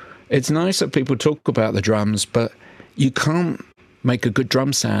 So it's nice that people talk about the drums, but you can't make a good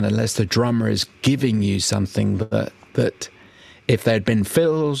drum sound unless the drummer is giving you something that if there'd been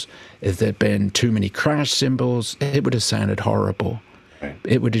fills, if there'd been too many crash cymbals, it would have sounded horrible. Right.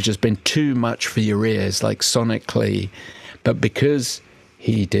 It would have just been too much for your ears, like sonically. But because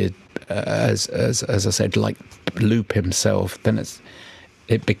he did, as I said, like loop himself, then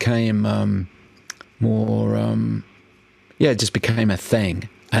it became more, it just became a thing.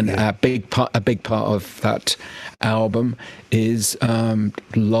 And a big part of that album is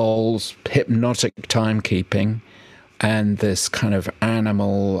Lol's hypnotic timekeeping and this kind of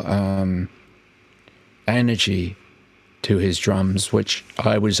animal energy to his drums, which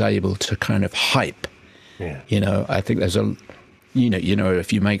I was able to kind of hype. Yeah. I think there's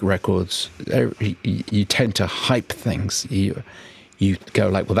if you make records, you tend to hype things. You go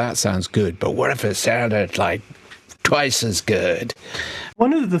like, well, that sounds good, but what if it sounded like twice as good?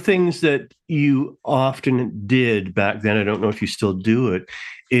 One of the things that you often did back then, I don't know if you still do it,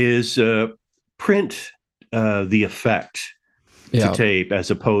 is print the effect to tape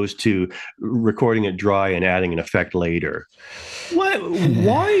as opposed to recording it dry and adding an effect later. Why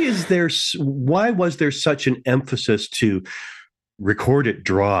was there such an emphasis to record it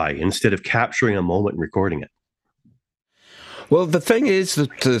dry instead of capturing a moment and recording it? Well, the thing is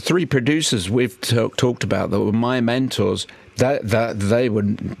that the 3 producers we've talked about that were my mentors, that they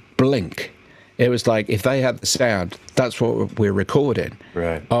wouldn't blink. It was like if they had the sound, that's what we're recording.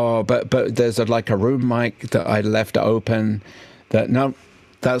 Right. Oh, but there's like a room mic that I left open.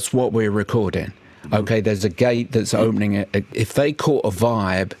 That's what we're recording. Mm-hmm. Okay, there's a gate that's opening it. If they caught a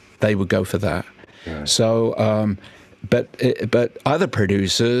vibe, they would go for that. Right. So, but other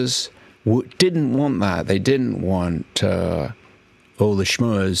producers didn't want that. They didn't want all the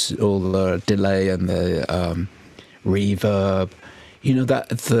schmooze, all the delay and the reverb.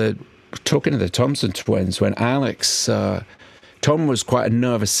 Talking to the Thompson Twins, when Alex, Tom was quite a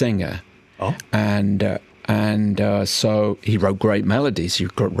nervous singer. Oh. And so he wrote great melodies, he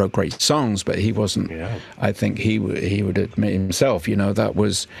wrote great songs, but he wasn't, I think he would admit himself, that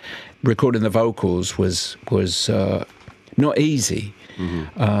was, recording the vocals was not easy.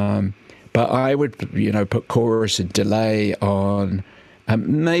 Mm-hmm. But I would, put chorus and delay on.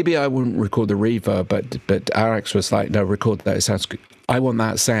 Maybe I wouldn't record the reverb, but Alex was like, no, record that. It sounds good. I want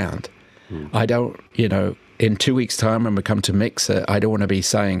that sound. I don't, in 2 weeks' time when we come to mix it, I don't want to be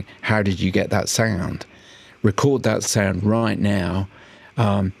saying, how did you get that sound? Record that sound right now.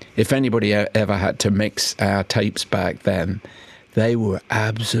 If anybody ever had to mix our tapes back then, they were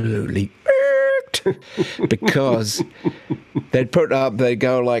absolutely because they'd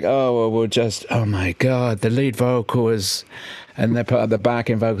go like, oh, well, we'll just, oh my God, the lead vocal is, and they put up the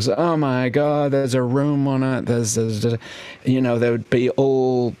backing vocals, oh my God, there's a room on it, there's there would be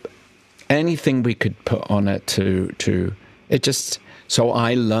anything we could put on it to it just, so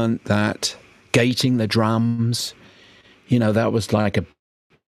I learned that gating the drums, that was like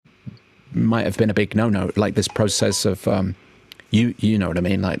might have been a big no-no, like this process of, you know what I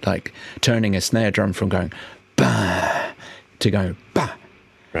mean? Like turning a snare drum from going bah to going bah.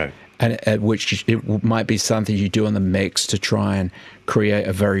 Right. And which it might be something you do on the mix to try and create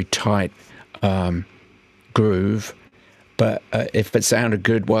a very tight groove. But if it sounded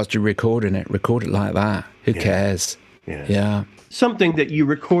good whilst you're recording it, record it like that. Who cares? Yeah. Something that you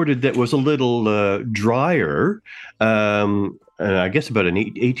recorded that was a little drier, I guess about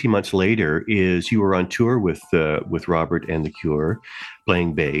 18 months later, is you were on tour with Robert and The Cure,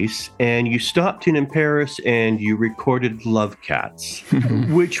 playing bass, and you stopped in Paris and you recorded Lovecats,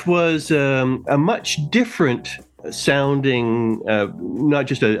 which was a much different sounding, not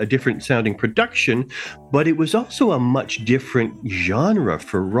just a different sounding production, but it was also a much different genre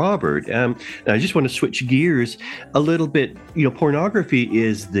for Robert. I just want to switch gears a little bit. Pornography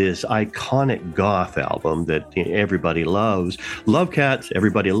is this iconic goth album that everybody loves. Lovecats,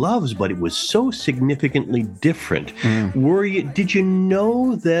 everybody loves, but it was so significantly different. Did you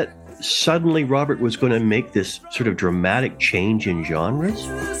know that suddenly Robert was going to make this sort of dramatic change in genres?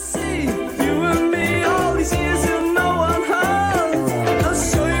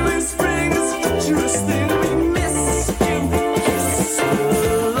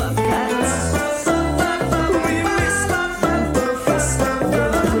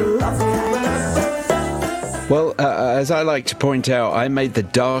 Well, as as I like to point out, I made the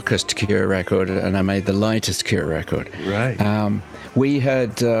darkest Cure record and I made the lightest Cure record. Right. We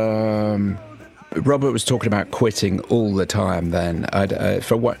had Robert was talking about quitting all the time. Then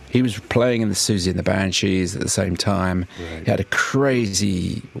for what he was playing in the Susie and the Banshees at the same time. Right. He had a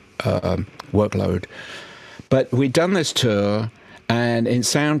crazy workload, but we'd done this tour. And in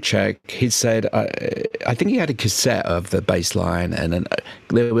sound check, he said, I think he had a cassette of the bass line and a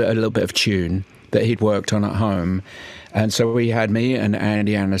little bit of tune that he'd worked on at home. And so we had me and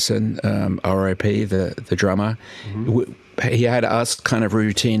Andy Anderson, R.I.P., the drummer. Mm-hmm. He had us kind of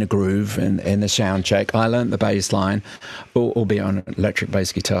routine a groove in the sound check. I learned the bass line, albeit on electric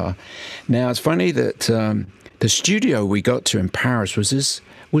bass guitar. Now, it's funny that the studio we got to in Paris was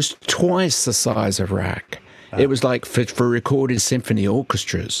twice the size of Rack. It was like for recording symphony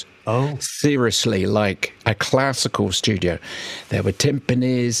orchestras. Oh. Seriously, like a classical studio. There were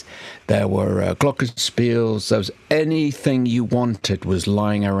timpanis, there were glockenspiels, there was anything you wanted was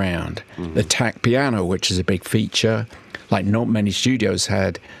lying around. Mm-hmm. The tack piano, which is a big feature. Like not many studios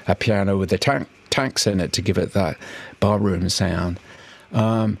had a piano with the tacks in it to give it that barroom sound.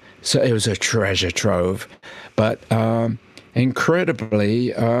 So it was a treasure trove. But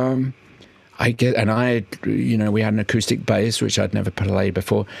incredibly... we had an acoustic bass, which I'd never played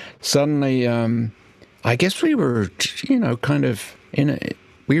before. Suddenly, I guess we were, kind of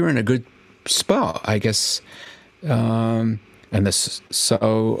we were in a good spot, I guess. That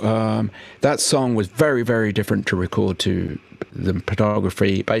song was very, very different to record to the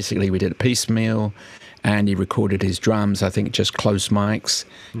Pornography. Basically, we did a piecemeal, and he recorded his drums, I think just close mics,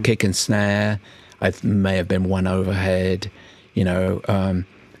 kick and snare. I may have been one overhead,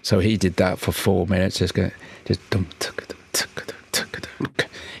 So he did that for 4 minutes,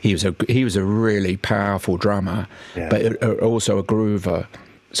 He was a really powerful drummer, but also a groover.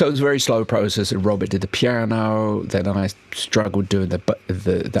 So it was a very slow process. And Robert did the piano. Then I struggled doing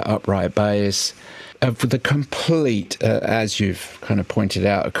the upright bass. For the complete, as you've kind of pointed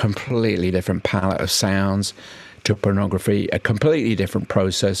out, a completely different palette of sounds to Pornography. A completely different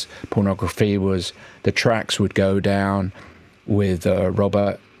process. Pornography was the tracks would go down with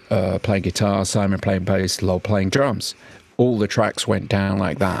Robert playing guitar, Simon playing bass, Lol playing drums. All the tracks went down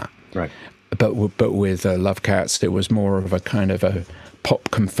like that. Right. But with Lovecats, it was more of a kind of a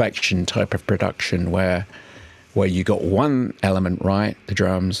pop confection type of production where you got one element right, the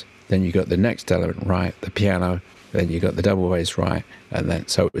drums, then you got the next element right, the piano, then you got the double bass right, and then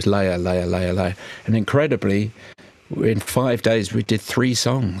so it was layer, layer, layer, layer. And incredibly, in 5 days we did 3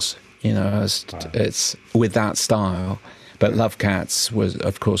 songs. It's with that style. But Lovecats was the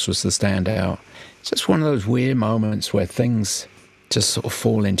standout. It's just one of those weird moments where things just sort of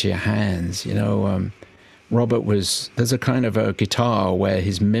fall into your hands. Robert there's a kind of a guitar where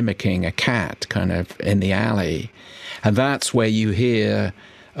he's mimicking a cat kind of in the alley. And that's where you hear,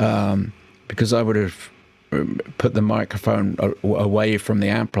 because I would have put the microphone away from the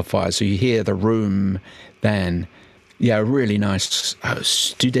amplifier, so you hear the room then. Yeah, really nice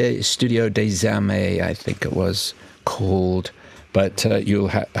Studio des Amis, I think it was called, but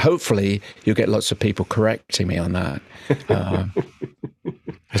hopefully you'll get lots of people correcting me on that,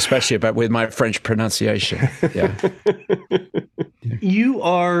 especially with my French pronunciation. Yeah. You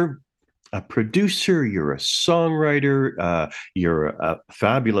are a producer, you're a songwriter, you're a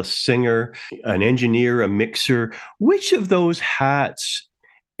fabulous singer, an engineer, a mixer. Which of those hats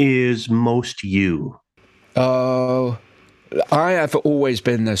is most you? I have always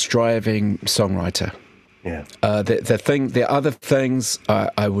been a striving songwriter. Yeah. The other things,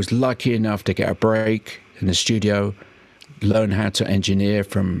 I was lucky enough to get a break in the studio, learn how to engineer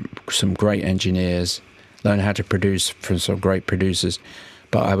from some great engineers, learn how to produce from some great producers.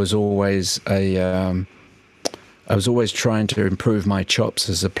 But I was always trying to improve my chops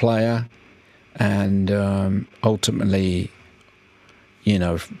as a player, and ultimately,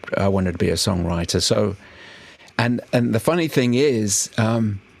 I wanted to be a songwriter. So, and the funny thing is.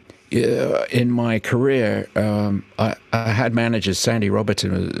 In my career, I had managers. Sandy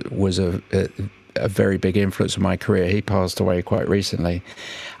Robertson was a very big influence on my career. He passed away quite recently.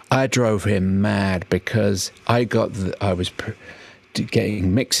 I drove him mad because I was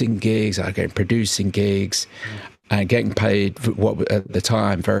getting mixing gigs, I was getting producing gigs, and getting paid what at the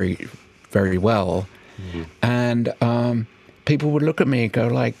time very, very well. Mm-hmm. And people would look at me and go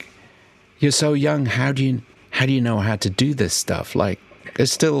like, "You're so young. How do you know how to do this stuff?" Like, I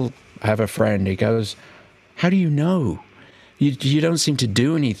still have a friend. He goes, "How do you know? you don't seem to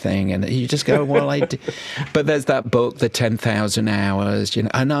do anything, and you just go, well, but there's that book, the 10,000 hours, you know,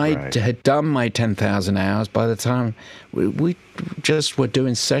 and I had done my 10,000 hours by the time we just were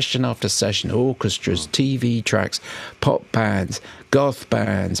doing session after session, orchestras, TV tracks, pop bands, goth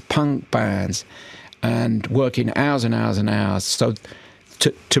bands, punk bands, and working hours and hours and hours. So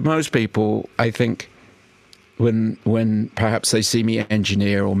to most people, I think when perhaps they see me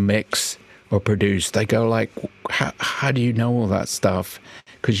engineer or mix or produce, they go like, how do you know all that stuff?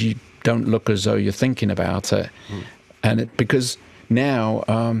 Because you don't look as though you're thinking about it. And because now,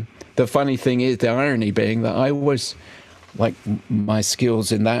 the funny thing is, the irony being that I was, like, my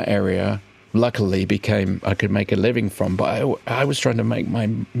skills in that area, luckily I could make a living from, but I was trying to make my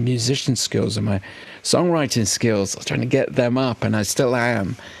musician skills and my songwriting skills, I was trying to get them up, and I still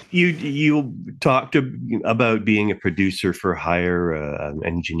am. You talked about being a producer for hire, an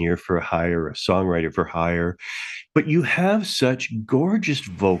engineer for hire, a songwriter for hire, but you have such gorgeous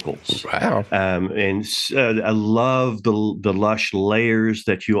vocals. Wow. And I love the lush layers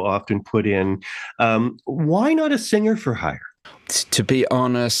that you often put in. Why not a singer for hire? To be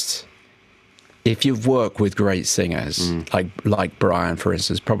honest, if you've worked with great singers, like Bryan, for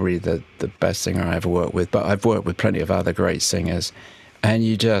instance, probably the best singer I ever worked with, but I've worked with plenty of other great singers, and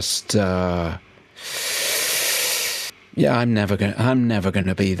you just, I'm never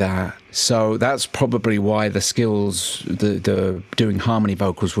gonna be that. So that's probably why the skills, the doing harmony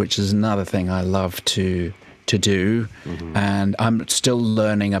vocals, which is another thing I love to do, and I'm still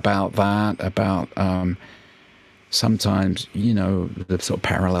learning about that, about sometimes, you know, the sort of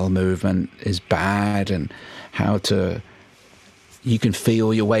parallel movement is bad, and you can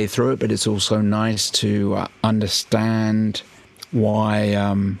feel your way through it, but it's also nice to understand why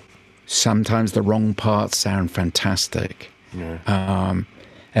sometimes the wrong parts sound fantastic. Yeah.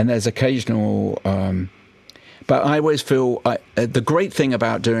 And there's occasional... but I always feel... the great thing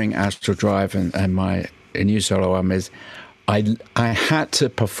about doing Astral Drive and my new solo album is I had to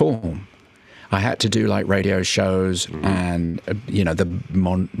perform. I had to do like radio shows and, you know, the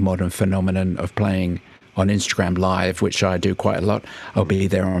modern phenomenon of playing on Instagram Live, which I do quite a lot. I'll be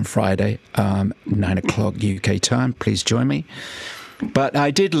there on Friday, 9 o'clock UK time. Please join me. But I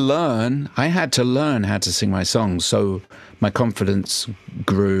had to learn how to sing my songs. So my confidence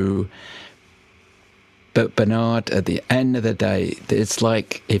grew. But Bernard, at the end of the day, it's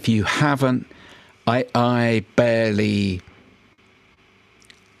like if you haven't, I barely...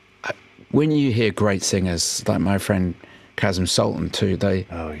 When you hear great singers like my friend Kazim Sultan too, they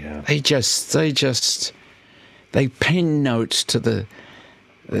pin notes to the.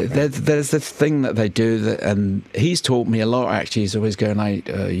 There's this thing that they do that, and he's taught me a lot. Actually, he's always going like,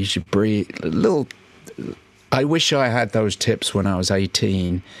 "You should breathe a little." I wish I had those tips when I was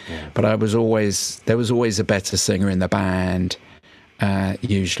 18, but there was always a better singer in the band,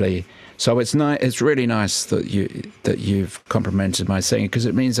 usually. So it's nice. It's really nice that you've complimented my singing, because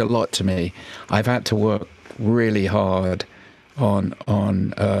it means a lot to me. I've had to work really hard on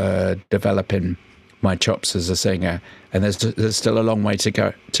developing my chops as a singer, and there's still a long way to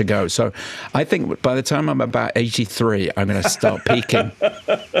go. So I think by the time I'm about 83, I'm going to start peaking.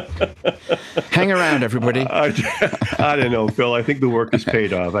 Hang around, everybody. I don't know, Phil. I think the work is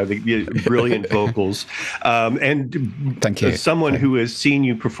paid off. I think brilliant vocals. And thank you. As someone who has seen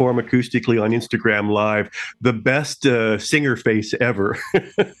you perform acoustically on Instagram Live, the best singer face ever.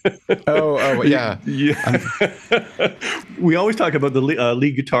 Oh, yeah. We always talk about the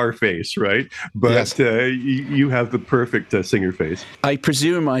lead guitar face, right? But yes. You have the perfect singer face. I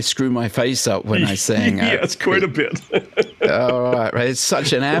presume I screw my face up when I sing. Yes, quite a bit. All right. It's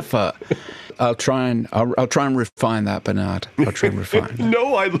such an effort. I'll try and refine that, Bernard. I'll try and refine.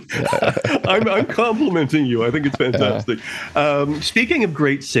 No, I'm complimenting you. I think it's fantastic. Speaking of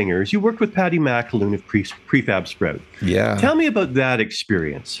great singers, you worked with Paddy McAloon of Prefab Sprout. Yeah. Tell me about that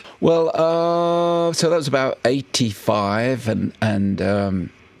experience. Well, so that was about 85, and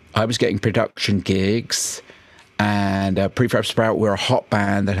I was getting production gigs, and Prefab Sprout were a hot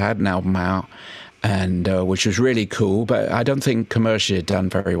band that had an album out, and which was really cool, but I don't think commercially had done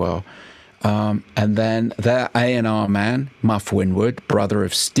very well. And then their A&R man, Muff Winwood, brother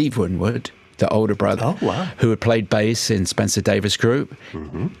of Steve Winwood, the older brother, who had played bass in Spencer Davis Group.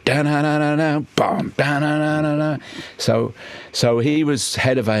 So he was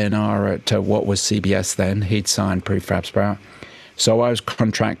head of A&R at what was CBS then. He'd signed Prefab Sprout. So I was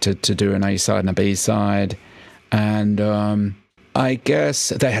contracted to do an A-side and a B-side. And I guess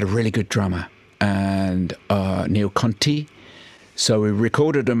they had a really good drummer, and Neil Conti. So we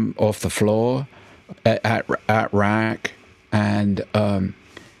recorded them off the floor at Rack, and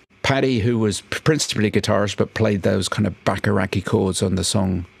Paddy, who was principally a guitarist but played those kind of Bacharach chords on the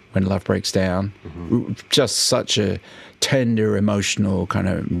song When Love Breaks Down, just such a tender, emotional kind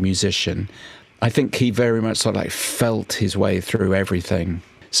of musician. I think he very much sort of like felt his way through everything.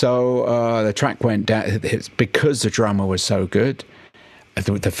 So the track went down because the drummer was so good.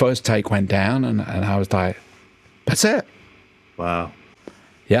 The first take went down, and I was like, "That's it." Wow.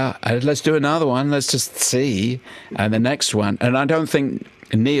 Yeah, let's do another one. Let's just see. And the next one, and I don't think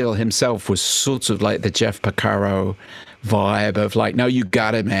Neil himself was sort of like the Jeff Porcaro vibe of like, no, you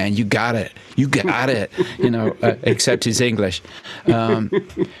got it, man, you got it, except his English. But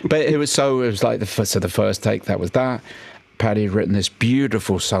it was like the first take, that was that. Paddy had written this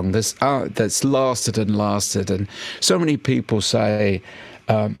beautiful song that's lasted, and so many people say,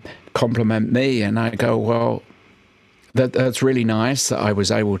 compliment me, and I go, well, that's really nice that I was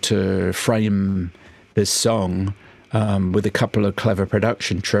able to frame this song with a couple of clever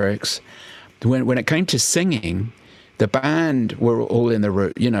production tricks. When it came to singing, the band were all in the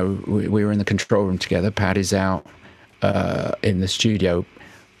room. We were in the control room together. Paddy's out in the studio.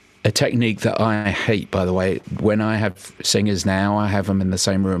 A technique that I hate, by the way. When I have singers now, I have them in the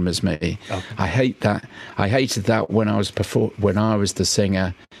same room as me. Okay. I hate that. I hated that when I was the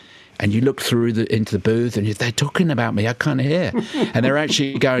singer. And you look through into the booth, and they're talking about me. I can't hear, and they're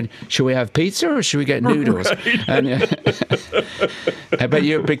actually going, "Should we have pizza or should we get noodles?" Right. And,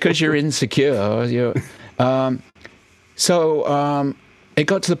 but because you're insecure, it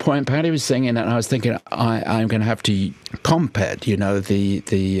got to the point. Paddy was singing, and I was thinking, I'm going to have to compet.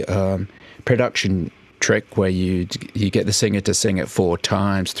 The production trick where you get the singer to sing it 4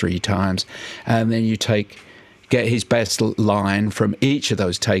 times, 3 times, and then you get his best line from each of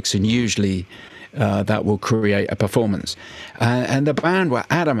those takes, and usually that will create a performance. And the band were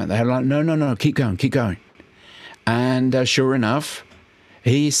adamant. They were like, no, keep going. And sure enough,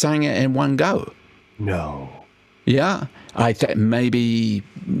 he sang it in one go. No. Yeah. I maybe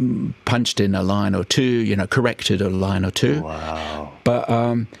punched in a line or two, corrected a line or two. Wow. But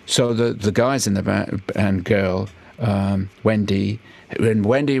so the guys in the band and girl, Wendy, and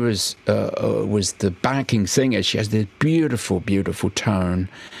Wendy was the backing singer. She has this beautiful, beautiful tone,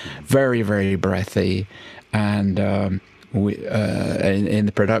 very, very breathy. And in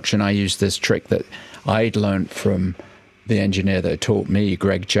the production, I used this trick that I'd learned from the engineer that taught me,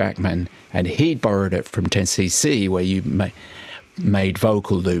 Greg Jackman, and he'd borrowed it from 10cc, where you made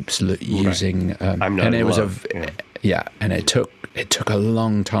vocal loops using. I'm not. And it was yeah, and it took a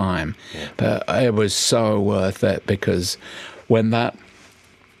long time, but it was so worth it, because when I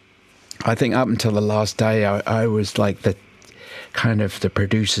think up until the last day, I was like the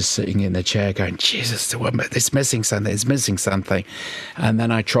producer sitting in the chair going, Jesus, it's missing something. And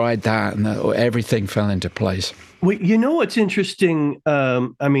then I tried that, and everything fell into place. Well, what's interesting,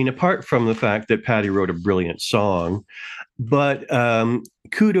 apart from the fact that Paddy wrote a brilliant song, but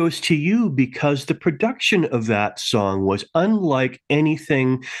kudos to you, because the production of that song was unlike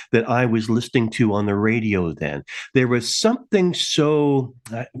anything that I was listening to on the radio then. There was something so,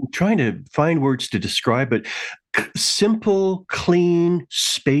 I'm trying to find words to describe it, simple, clean,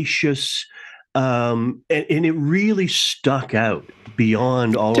 spacious, and it really stuck out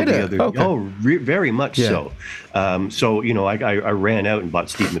beyond all of the other. Okay. Oh, very much so. I ran out and bought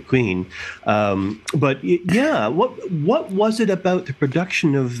Steve McQueen. What was it about the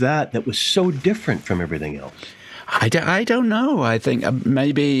production of that was so different from everything else? I don't know. I think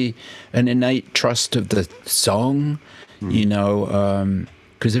maybe an innate trust of the song,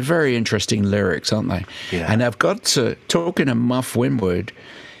 because they're very interesting lyrics, aren't they? Yeah. And I've got to, talking to Muff Winwood,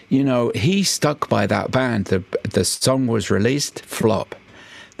 he stuck by that band. The song was released, flop.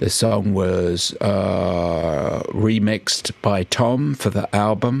 The song was remixed by Tom for the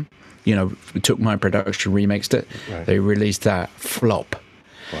album. Took my production, remixed it. Right. They released that, flop.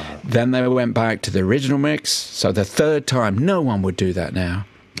 Wow. Then they went back to the original mix. So the third time, no one would do that now.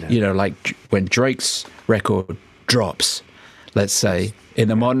 Yeah. Like when Drake's record drops, let's say, in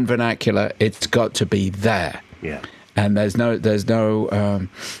the modern vernacular, it's got to be there. Yeah. And there's no.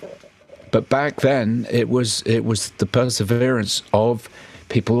 But back then, it was the perseverance of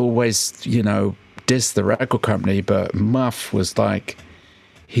people always, diss the record company. But Muff was like,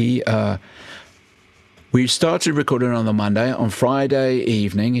 we started recording on the Monday. On Friday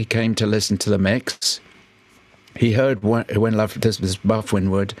evening, he came to listen to the mix. He heard When Love. This was Muff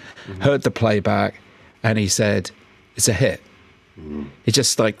Winwood. Mm-hmm. Heard the playback, and he said, "It's a hit." Mm-hmm. It's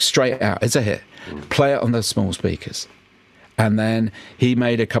just like straight out, it's a hit. Mm-hmm. Play it on the small speakers. And then he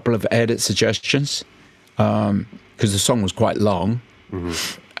made a couple of edit suggestions because the song was quite long.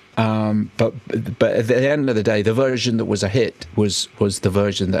 Mm-hmm. But at the end of the day, the version that was a hit was the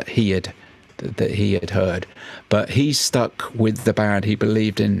version that he had heard. But he stuck with the band. He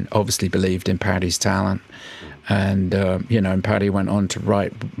obviously believed in Paddy's talent, and and Paddy went on to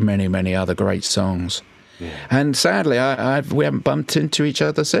write many, many other great songs. Yeah. And sadly, we haven't bumped into each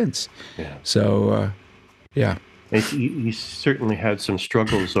other since. Yeah. So, yeah. He certainly had some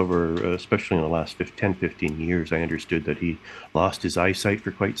struggles over, especially in the last 10, 15 years. I understood that he lost his eyesight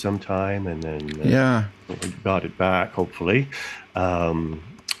for quite some time, and then got it back, hopefully, and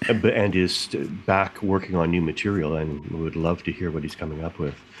is back working on new material, and we would love to hear what he's coming up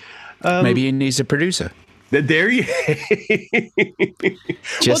with. Maybe he needs a producer. There you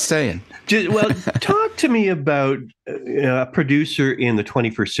Just saying. Talk to me about a producer in the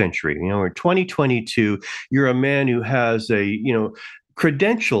 21st century. Or 2022, you're a man who has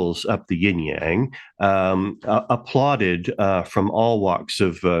credentials up the yin yang, applauded from all walks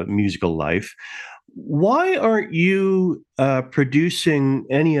of musical life. Why aren't you producing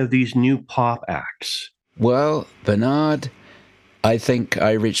any of these new pop acts? Well, Bernard, I think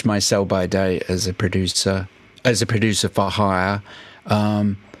I reached my sell-by date as a producer for hire.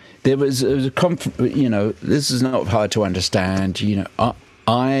 There was a this is not hard to understand.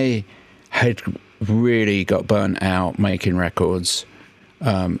 I had really got burnt out making records,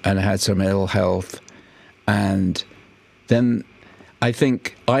 and I had some ill health, and then I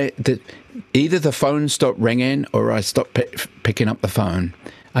think either the phone stopped ringing or I stopped picking up the phone.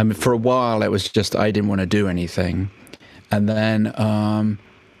 I mean, for a while it was just I didn't want to do anything. And then,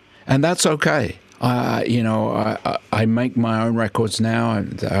 and that's okay. I make my own records now.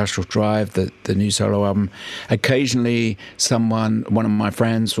 The Astral Drive, the new solo album. Occasionally, one of my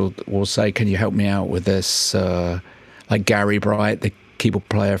friends will say, "Can you help me out with this?" Like Gary Bright, the keyboard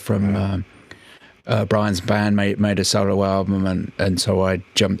player from Brian's band, made a solo album, and so I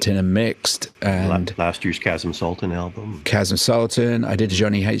jumped in and mixed. And last year's Chasm Sultan album. Chasm Sultan. I did a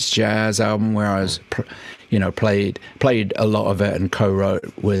Johnny Hates Jazz album where I was. Played a lot of it and co-wrote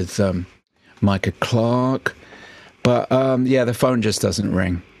with Micah Clark, but the phone just doesn't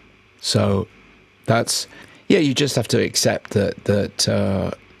ring. So that's you just have to accept that's.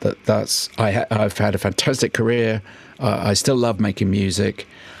 I've had a fantastic career. I still love making music.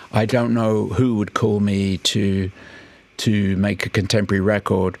 I don't know who would call me to make a contemporary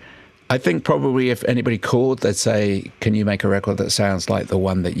record. I think probably if anybody called, they'd say, "Can you make a record that sounds like the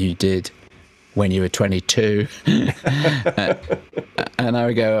one that you did when you were 22?" And I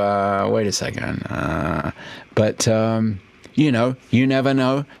would go, wait a second. But, you never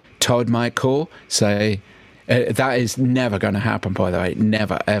know. Todd might call, say, that is never going to happen, by the way.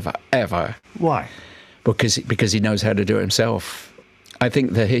 Never, ever, ever. Why? Because he knows how to do it himself. I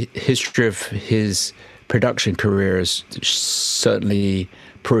think the history of his production career has certainly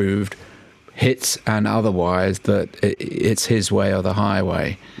proved, hits and otherwise, that it's his way or the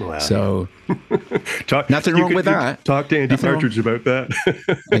highway. Wow. So nothing wrong with that. Talk to Andy Partridge about that.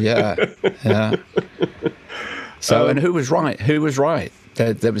 Yeah. So, and who was right?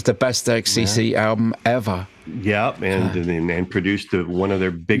 That was the best XCC album ever. Yeah, and produced one of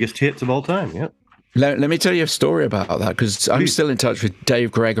their biggest hits of all time. Yeah. Let me tell you a story about that, because I'm still in touch with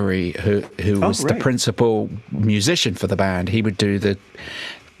Dave Gregory, who was the principal musician for the band. He would do the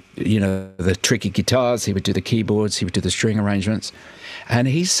tricky guitars, he would do the keyboards, he would do the string arrangements. And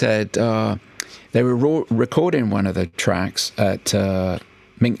he said they were recording one of the tracks at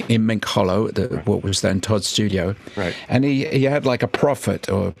in Mink Hollow, what was then Todd's studio. Right. And he had like a Prophet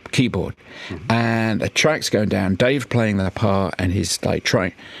or keyboard, and a track's going down, Dave playing that part, and he's like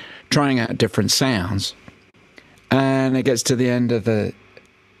trying out different sounds. And it gets to the end of the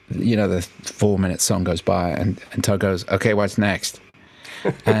 4-minute song goes by, and Todd goes, "Okay, what's next?"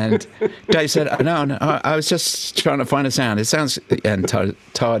 And Dave said, no, I was just trying to find a sound. It sounds, and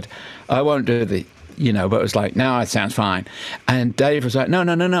Todd, I won't do but it was like, no, it sounds fine. And Dave was like,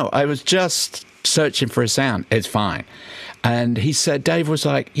 no, I was just searching for a sound. It's fine. And he said, Dave was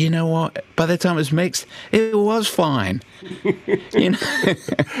like, you know what? By the time it was mixed, it was fine.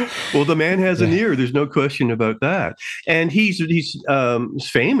 Well, the man has an ear. There's no question about that. And he's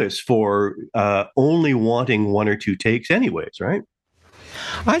famous for only wanting one or two takes anyways, right?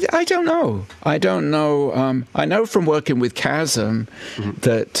 I don't know. I know from working with Chasm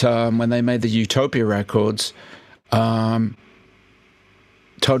that when they made the Utopia records, Todd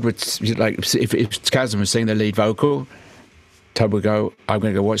would, like, if Chasm was singing the lead vocal, Todd would go, "I'm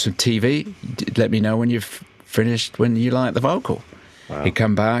going to go watch some TV. Let me know when you've finished, when you like the vocal." He'd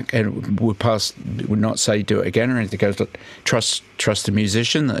come back and would not say do it again or anything. He goes, look, trust the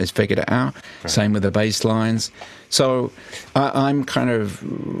musician that has figured it out. Right. Same with the bass lines. So I'm kind of,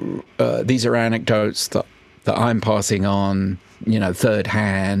 these are anecdotes that I'm passing on, third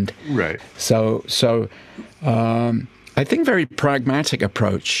hand. Right. So I think very pragmatic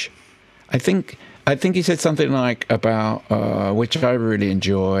approach. I think he said something like about, which I really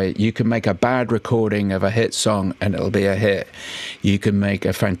enjoy, you can make a bad recording of a hit song and it'll be a hit. You can make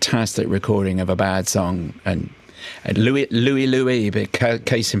a fantastic recording of a bad song and Louis, but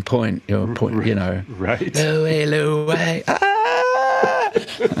case in point, Right. Louis,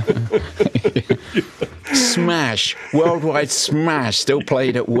 smash, worldwide smash, still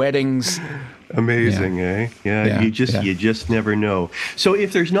played at weddings. Amazing, eh? Yeah, you just never know. So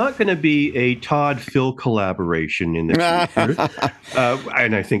if there's not going to be a Todd-Phil collaboration in the future,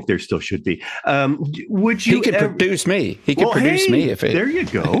 and I think there still should be, would you? He could produce me. He could produce me if it. There you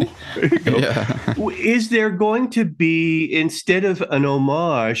go. Yeah. Is there going to be, instead of an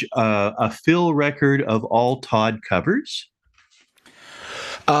homage, a Phil record of all Todd covers?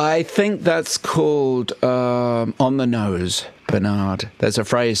 I think that's called on the nose, Bernard. There's a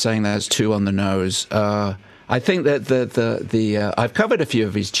phrase saying that's too on the nose. I think that the I've covered a few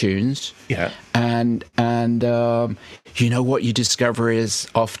of his tunes. Yeah. And what you discover is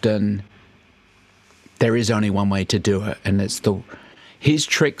often there is only one way to do it, and it's his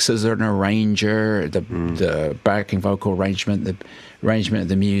tricks as an arranger, the backing vocal arrangement, the arrangement of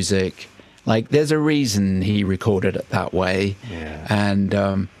the music. Like, there's a reason he recorded it that way. Yeah.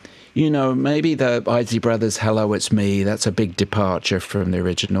 And, maybe the Isley Brothers' Hello, It's Me, that's a big departure from the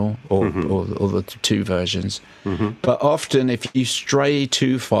original or the two versions. Mm-hmm. But often, if you stray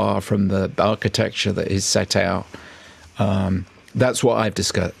too far from the architecture that is set out, that's what I've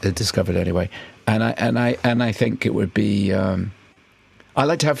discovered anyway. And I think it would be... I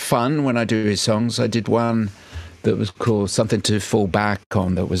like to have fun when I do his songs. I did one that was called Something to Fall Back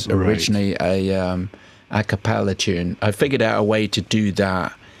On, that was originally a cappella tune. I figured out a way to do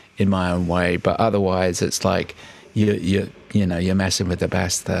that in my own way, but otherwise it's like you're messing with the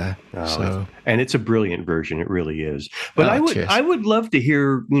best there. And it's a brilliant version, it really is. But I would love to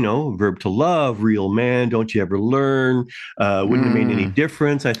hear, Verb to Love, Real Man, Don't You Ever Learn, Wouldn't Have Made Any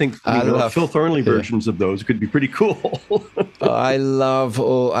Difference. I think Phil Thornalley versions of those could be pretty cool. I love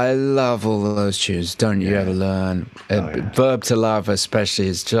all those tunes. Don't You Ever Learn. Verb to Love especially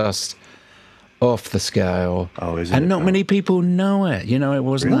is just off the scale. And not many people know it. It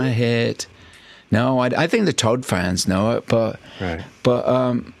wasn't a hit. No, I think the Todd fans know it, but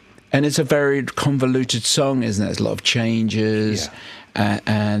and it's a very convoluted song, isn't it? There's a lot of changes,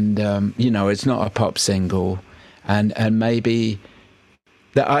 and it's not a pop single, and maybe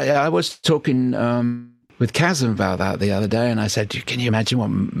that I was talking with Chasm about that the other day, and I said, can you imagine what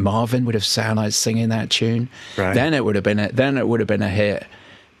Marvin would have sounded like singing that tune? Right. Then it would have been a hit,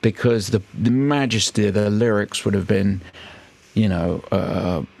 because the majesty of the lyrics would have been,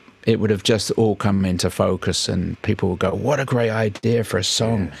 it would have just all come into focus, and people would go, what a great idea for a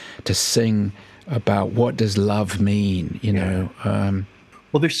song to sing about what does love mean,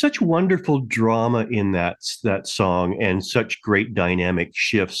 Well, there's such wonderful drama in that song, and such great dynamic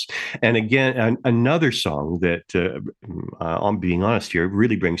shifts. And again, another song that, I'm being honest here,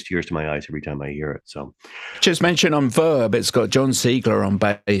 really brings tears to my eyes every time I hear it. So, just mention on Verb, it's got John Siegler on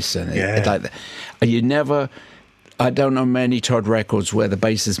bass, and it's like I don't know many Todd records where the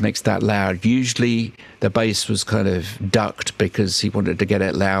bass is mixed that loud. Usually the bass was kind of ducked because he wanted to get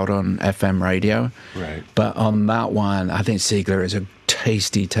it loud on FM radio. Right. But on that one, I think Siegler is a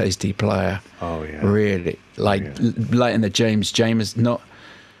tasty player. Oh, yeah. Really. Like in the James Jamerson, not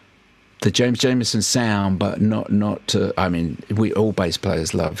the James Jamerson sound, but not to, we all bass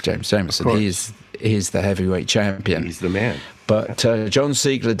players love James Jamerson. He's the heavyweight champion. He's the man. But John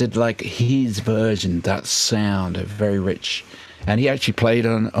Siegler did like his version, that sound, very rich. And he actually played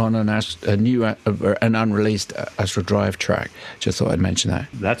on an unreleased Astral Drive track. Just thought I'd mention that.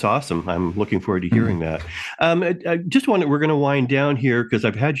 That's awesome. I'm looking forward to hearing that. I just we're going to wind down here, because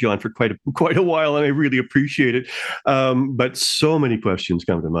I've had you on for quite a while, and I really appreciate it. But so many questions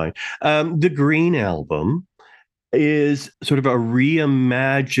come to mind. The Green Album is sort of a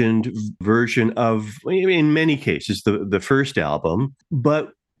reimagined version of, in many cases, the first album.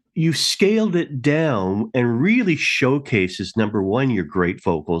 But you scaled it down and really showcases, number one, your great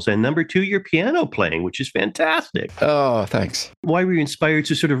vocals, and number two, your piano playing, which is fantastic. Oh, thanks. Why were you inspired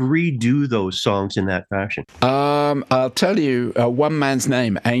to sort of redo those songs in that fashion? I'll tell you one man's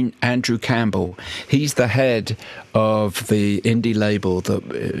name, Andrew Campbell. He's the head of the indie label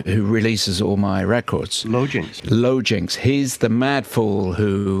who releases all my records. Low Jinks. He's the mad fool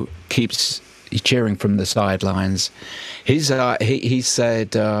who keeps cheering from the sidelines. He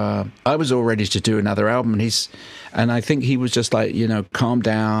said I was all ready to do another album, and I think he was just like, calm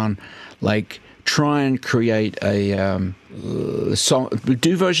down, like try and create a song,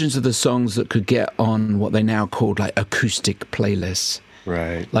 do versions of the songs that could get on what they now call like acoustic playlists,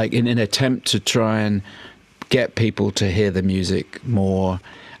 right? Like in an attempt to try and get people to hear the music more.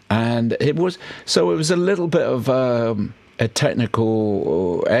 And it was a little bit of a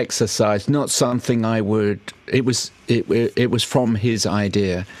technical exercise, not something I would. It was from his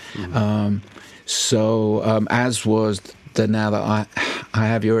idea. Mm-hmm. As was now that I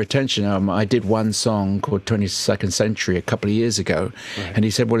have your attention, I did one song called 22nd Century a couple of years ago, right. And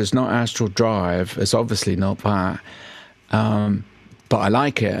he said, well, it's not Astral Drive, it's obviously not that, but I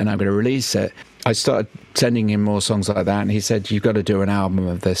like it and I'm going to release it. I started sending him more songs like that, and he said, you've got to do an album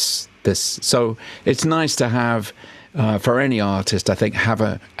of this. So it's nice to have, for any artist, I think, have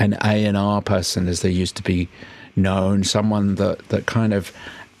an A&R person, as they used to be known, someone that kind of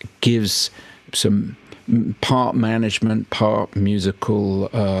gives some part management, part musical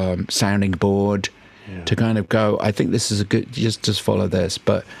sounding board, to kind of go, I think this is a good, just follow this.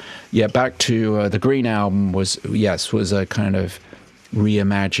 But yeah, back to the Green album was a kind of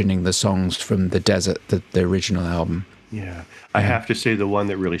reimagining the songs from the Desert, the original album. Yeah. I have to say the one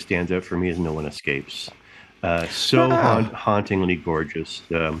that really stands out for me is No One Escapes. Hauntingly gorgeous.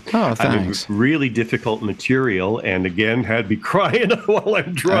 Thanks. Really difficult material, and again, had me crying while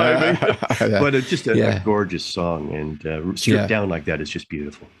I'm driving. But it's just a gorgeous song, and stripped down like that is just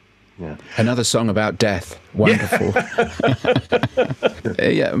beautiful. Yeah. Another song about death. Wonderful.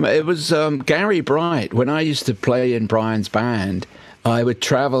 It was Gary Bright. When I used to play in Brian's band, I would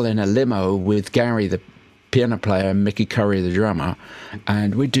travel in a limo with Gary, the piano player, and Mickey Curry, the drummer,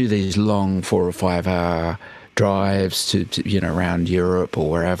 and we'd do these long 4 or 5 hour drives to around Europe or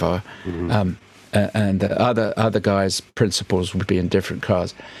wherever. Mm-hmm. And the other guys' principals would be in different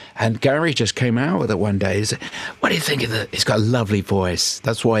cars. And Gary just came out with it one day. He said, what do you think of that? He's got a lovely voice.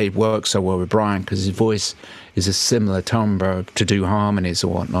 That's why he works so well with Brian, because his voice is a similar timbre to do harmonies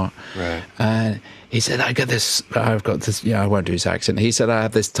or whatnot. Right. And he said, I've got this, I won't do his accent. He said, I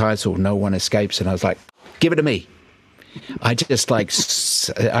have this title, No One Escapes. And I was like, give it to me. I just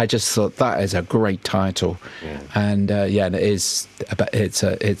thought that is a great title. Yeah. And it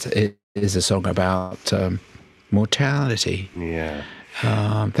is a song about mortality. Yeah.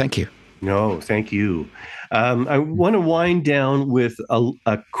 Thank you. No, thank you. I want to wind down with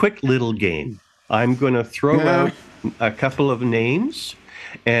a quick little game. I'm going to throw out a couple of names,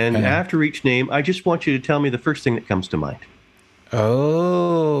 and after each name, I just want you to tell me the first thing that comes to mind.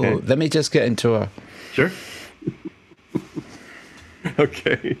 Oh, okay. Let me just get into a... Sure.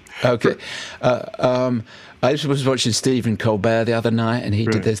 Okay. I was watching Stephen Colbert the other night, and he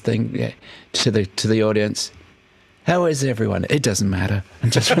did this thing to the audience. How is everyone? It doesn't matter.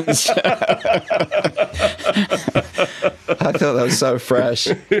 And just I thought that was so fresh,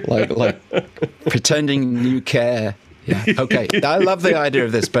 like pretending you care. Yeah. Okay. I love the idea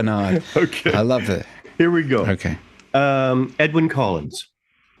of this, Bernard. Okay. I love it. Here we go. Okay. Edwyn Collins.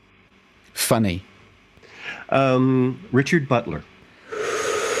 Funny. Richard Butler.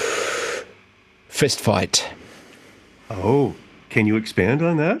 Fist fight. Oh, can you expand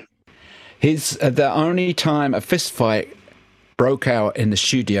on that? The only time a fist fight broke out in the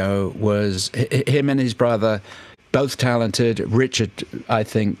studio was him and his brother, both talented. Richard, I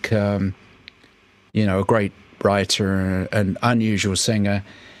think, a great writer and an unusual singer,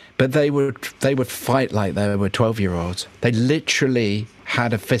 but they would fight like they were 12-year-olds. They literally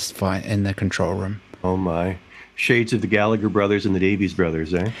had a fist fight in the control room. Oh my. Shades of the Gallagher brothers and the Davies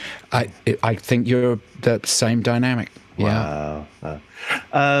brothers, eh? I think you're the same dynamic. Wow. Yeah.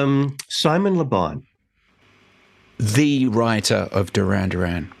 Simon Le Bon. The writer of Duran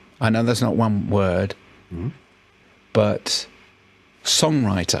Duran. I know that's not one word, but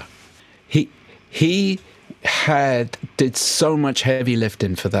songwriter. He did so much heavy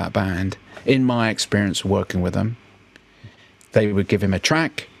lifting for that band. In my experience working with them, they would give him a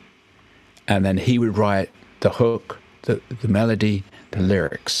track, and then he would write the hook, the melody, the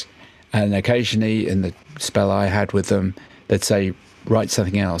lyrics. And occasionally, in the spell I had with them, they'd say, write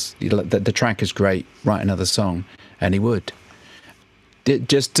something else. The track is great, write another song. And he would.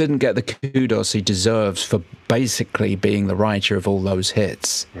 just didn't get the kudos he deserves for basically being the writer of all those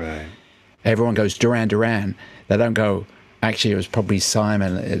hits. Right. Everyone goes Duran Duran. They don't go, actually, it was probably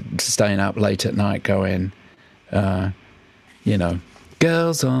Simon staying up late at night going,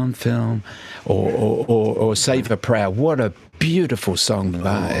 Girls on Film, or Save a Prayer. What a beautiful song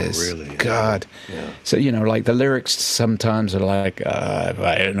that is. Really? God. Yeah. So, like the lyrics sometimes are like, I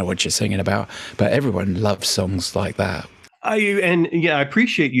don't know what you're singing about, but everyone loves songs like that. I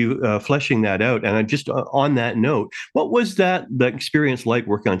appreciate you fleshing that out. And just on that note, what was the experience like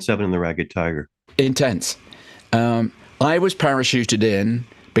working on Seven and the Ragged Tiger? Intense. I was parachuted in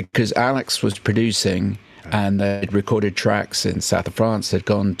because Alex was producing, and they'd recorded tracks in south of France. They'd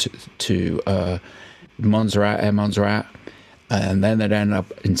gone to Montserrat, and then they'd end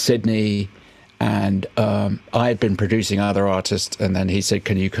up in Sydney. And I had been producing other artists, and then he said,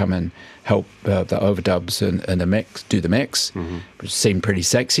 "Can you come and help the overdubs and the mix, do the mix?" Mm-hmm. Which seemed pretty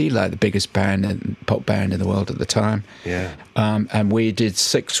sexy, like the biggest pop band in the world at the time. Yeah. And we did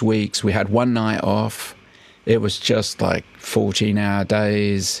 6 weeks. We had one night off. It was just like 14-hour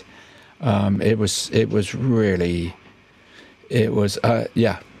days. It was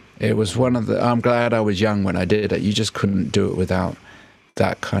one of the. I'm glad I was young when I did it. You just couldn't do it without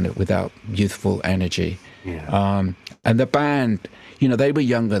youthful energy. Yeah. And the band, they were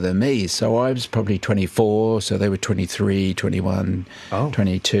younger than me, so I was probably 24, so they were 23, 21,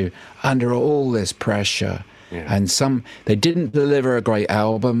 22, under all this pressure. Yeah. And they didn't deliver a great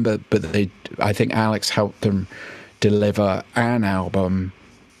album, but I think Alex helped them deliver an album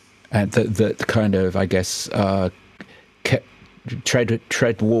and that kind of, I guess,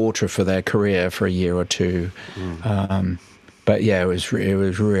 tread water for their career for a year or two. Mm. But yeah, it was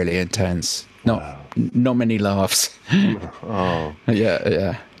really intense. Not many laughs. Oh.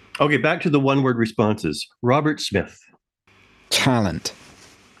 Yeah. Okay, back to the one-word responses. Robert Smith. Talent.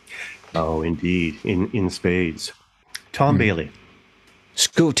 Oh, indeed, in spades. Tom Bailey.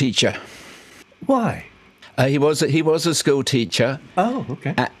 School teacher. Why? He was a school teacher. Oh,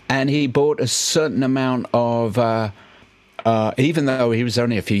 okay. And he bought a certain amount of. Even though he was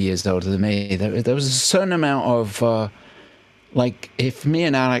only a few years older than me, there was a certain amount of. Like, if me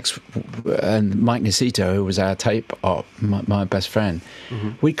and Alex and Mike Nicito, who was our tape op, my best friend,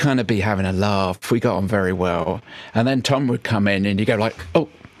 we'd kind of be having a laugh. We got on very well. And then Tom would come in and he'd go like, "Oh,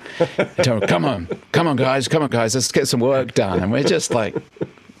 Tom, come on, guys, let's get some work done." And we're just like,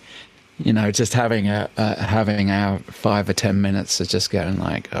 just having our 5 or 10 minutes of just getting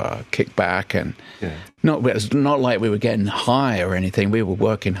like, kick back. And it's not like we were getting high or anything. We were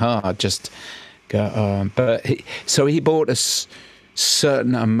working hard, just... but he bought a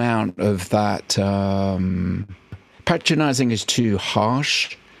certain amount of that. Patronizing is too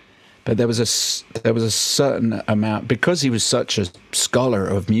harsh, but there was a certain amount, because he was such a scholar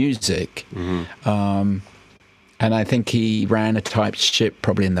of music, and I think he ran a tight ship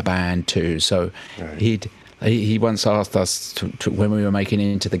probably in the band too. So right. he once asked us to when we were making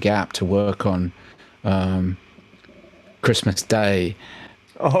Into the Gap to work on Christmas Day.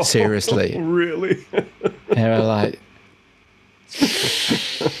 Oh, seriously. Really? They were like...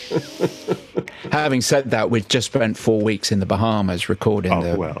 Having said that, we'd just spent 4 weeks in the Bahamas recording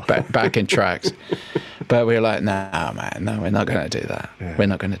backing tracks. But we were like, no, we're not going to do that. Yeah. We're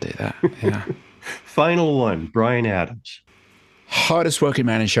not going to do that. Yeah. Final one, Bryan Adams. Hardest working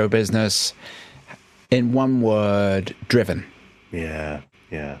man in show business. In one word, driven. Yeah.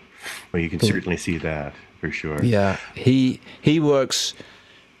 Well, you can certainly see that, for sure. Yeah. He works...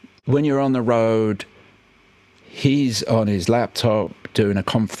 When you're on the road, he's on his laptop doing a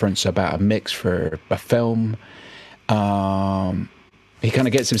conference about a mix for a film. He kind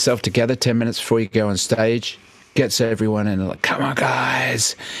of gets himself together 10 minutes before you go on stage, gets everyone in, like, "Come on,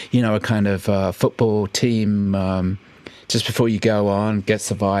 guys," a kind of football team just before you go on, gets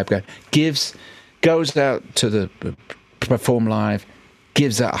the vibe going, goes out to perform live,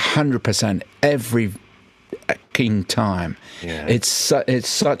 gives that 100% every time. Yeah. It's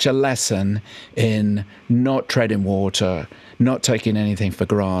such a lesson in not treading water, not taking anything for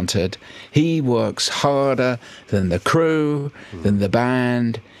granted. He works harder than the crew, than the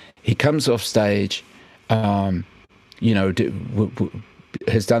band. He comes off stage, has done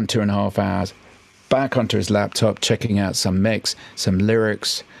 2.5 hours, back onto his laptop, checking out some mix, some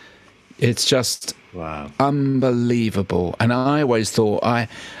lyrics. It's just unbelievable. And I always thought I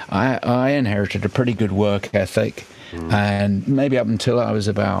inherited a pretty good work ethic, and maybe up until I was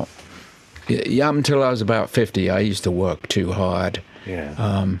about 50, I used to work too hard.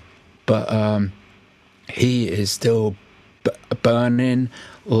 Yeah. But he is still burning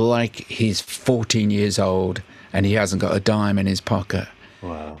like he's 14 years old, and he hasn't got a dime in his pocket.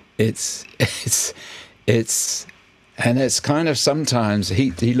 Wow. It's and it's kind of, sometimes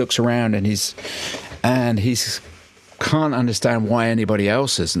he looks around and he's can't understand why anybody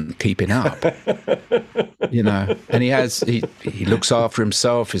else isn't keeping up. You know, and he looks after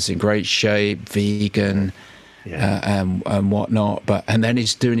himself, he's in great shape, vegan, and whatnot, and then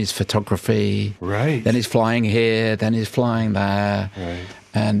he's doing his photography, right? Then he's flying here, then he's flying there, right?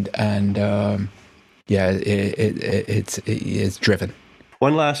 And it's driven.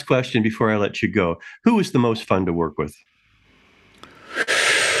 One last question before I let you go. Who was the most fun to work with?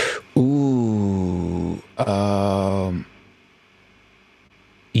 Ooh,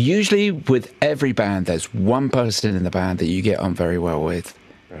 usually with every band, there's one person in the band that you get on very well with.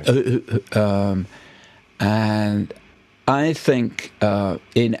 Right. And I think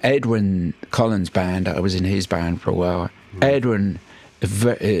in Edwin Collins' band, I was in his band for a while. Mm. Edwin,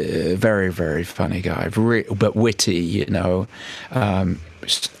 very, very funny guy, but witty, you know,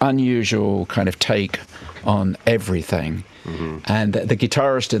 unusual kind of take on everything. Mm-hmm. And the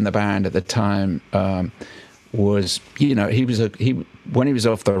guitarist in the band at the time was, you know, when he was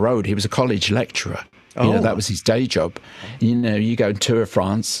off the road, he was a college lecturer. Oh. You know, that was his day job. You know, you go and tour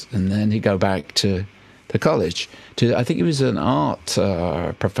France, and then he'd go back to the college. I think he was an art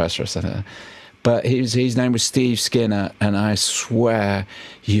professor or something. But his name was Steve Skinner, and I swear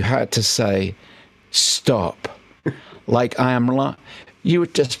you had to say, stop. Like I am you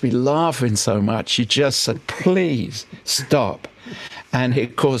would just be laughing so much. You just said, please stop. And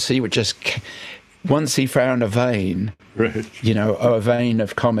of course, he would just, once he found a vein, right, you know, a vein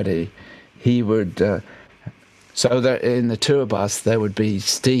of comedy, he would, so that in the tour bus, there would be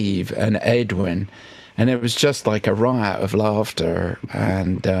Steve and Edwin, and it was just like a riot of laughter.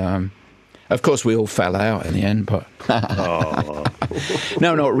 And of course, we all fell out in the end, but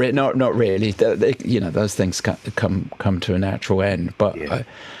no, not really. You know, those things come to a natural end. But yeah.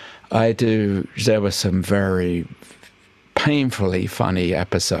 There were some very painfully funny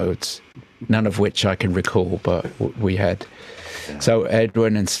episodes, none of which I can recall, but we had. Yeah. So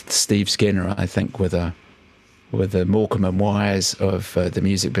Edwin and Steve Skinner, I think, were the Morecambe and Wise of the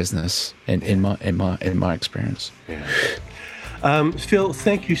music business in my experience. Yeah. Phil,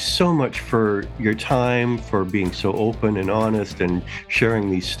 thank you so much for your time, for being so open and honest and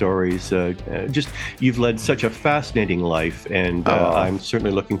sharing these stories. You've led such a fascinating life, and I'm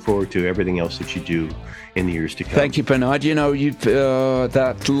certainly looking forward to everything else that you do in the years to come. Thank you, Bernard. You know,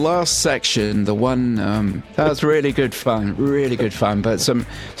 that last section, the one, that was really good fun, but some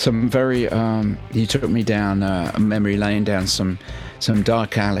very, you took me down memory lane, down some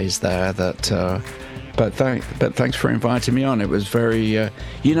dark alleys there that... But thanks for inviting me on. It was very...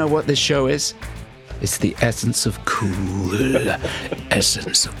 you know what this show is? It's the essence of cool.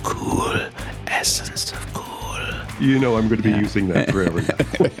 Essence of cool. Essence of cool. You know I'm going to be using that forever now.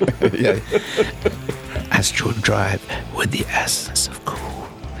 Yeah. Astral Drive with the essence of cool.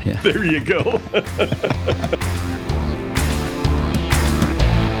 Yeah. There you go.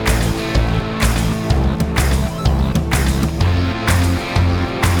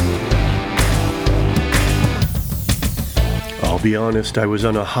 I'll be honest, I was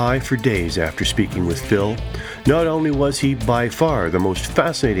on a high for days after speaking with Phil. Not only was he by far the most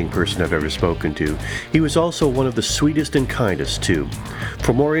fascinating person I've ever spoken to, he was also one of the sweetest and kindest too.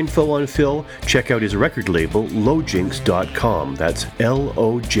 For more info on Phil, check out his record label, lojinx.com. That's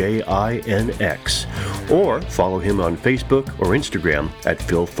Lojinx. Or follow him on Facebook or Instagram at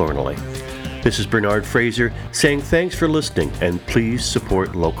Phil Thornalley. This is Bernard Fraser saying thanks for listening, and please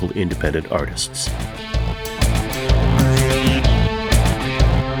support local independent artists.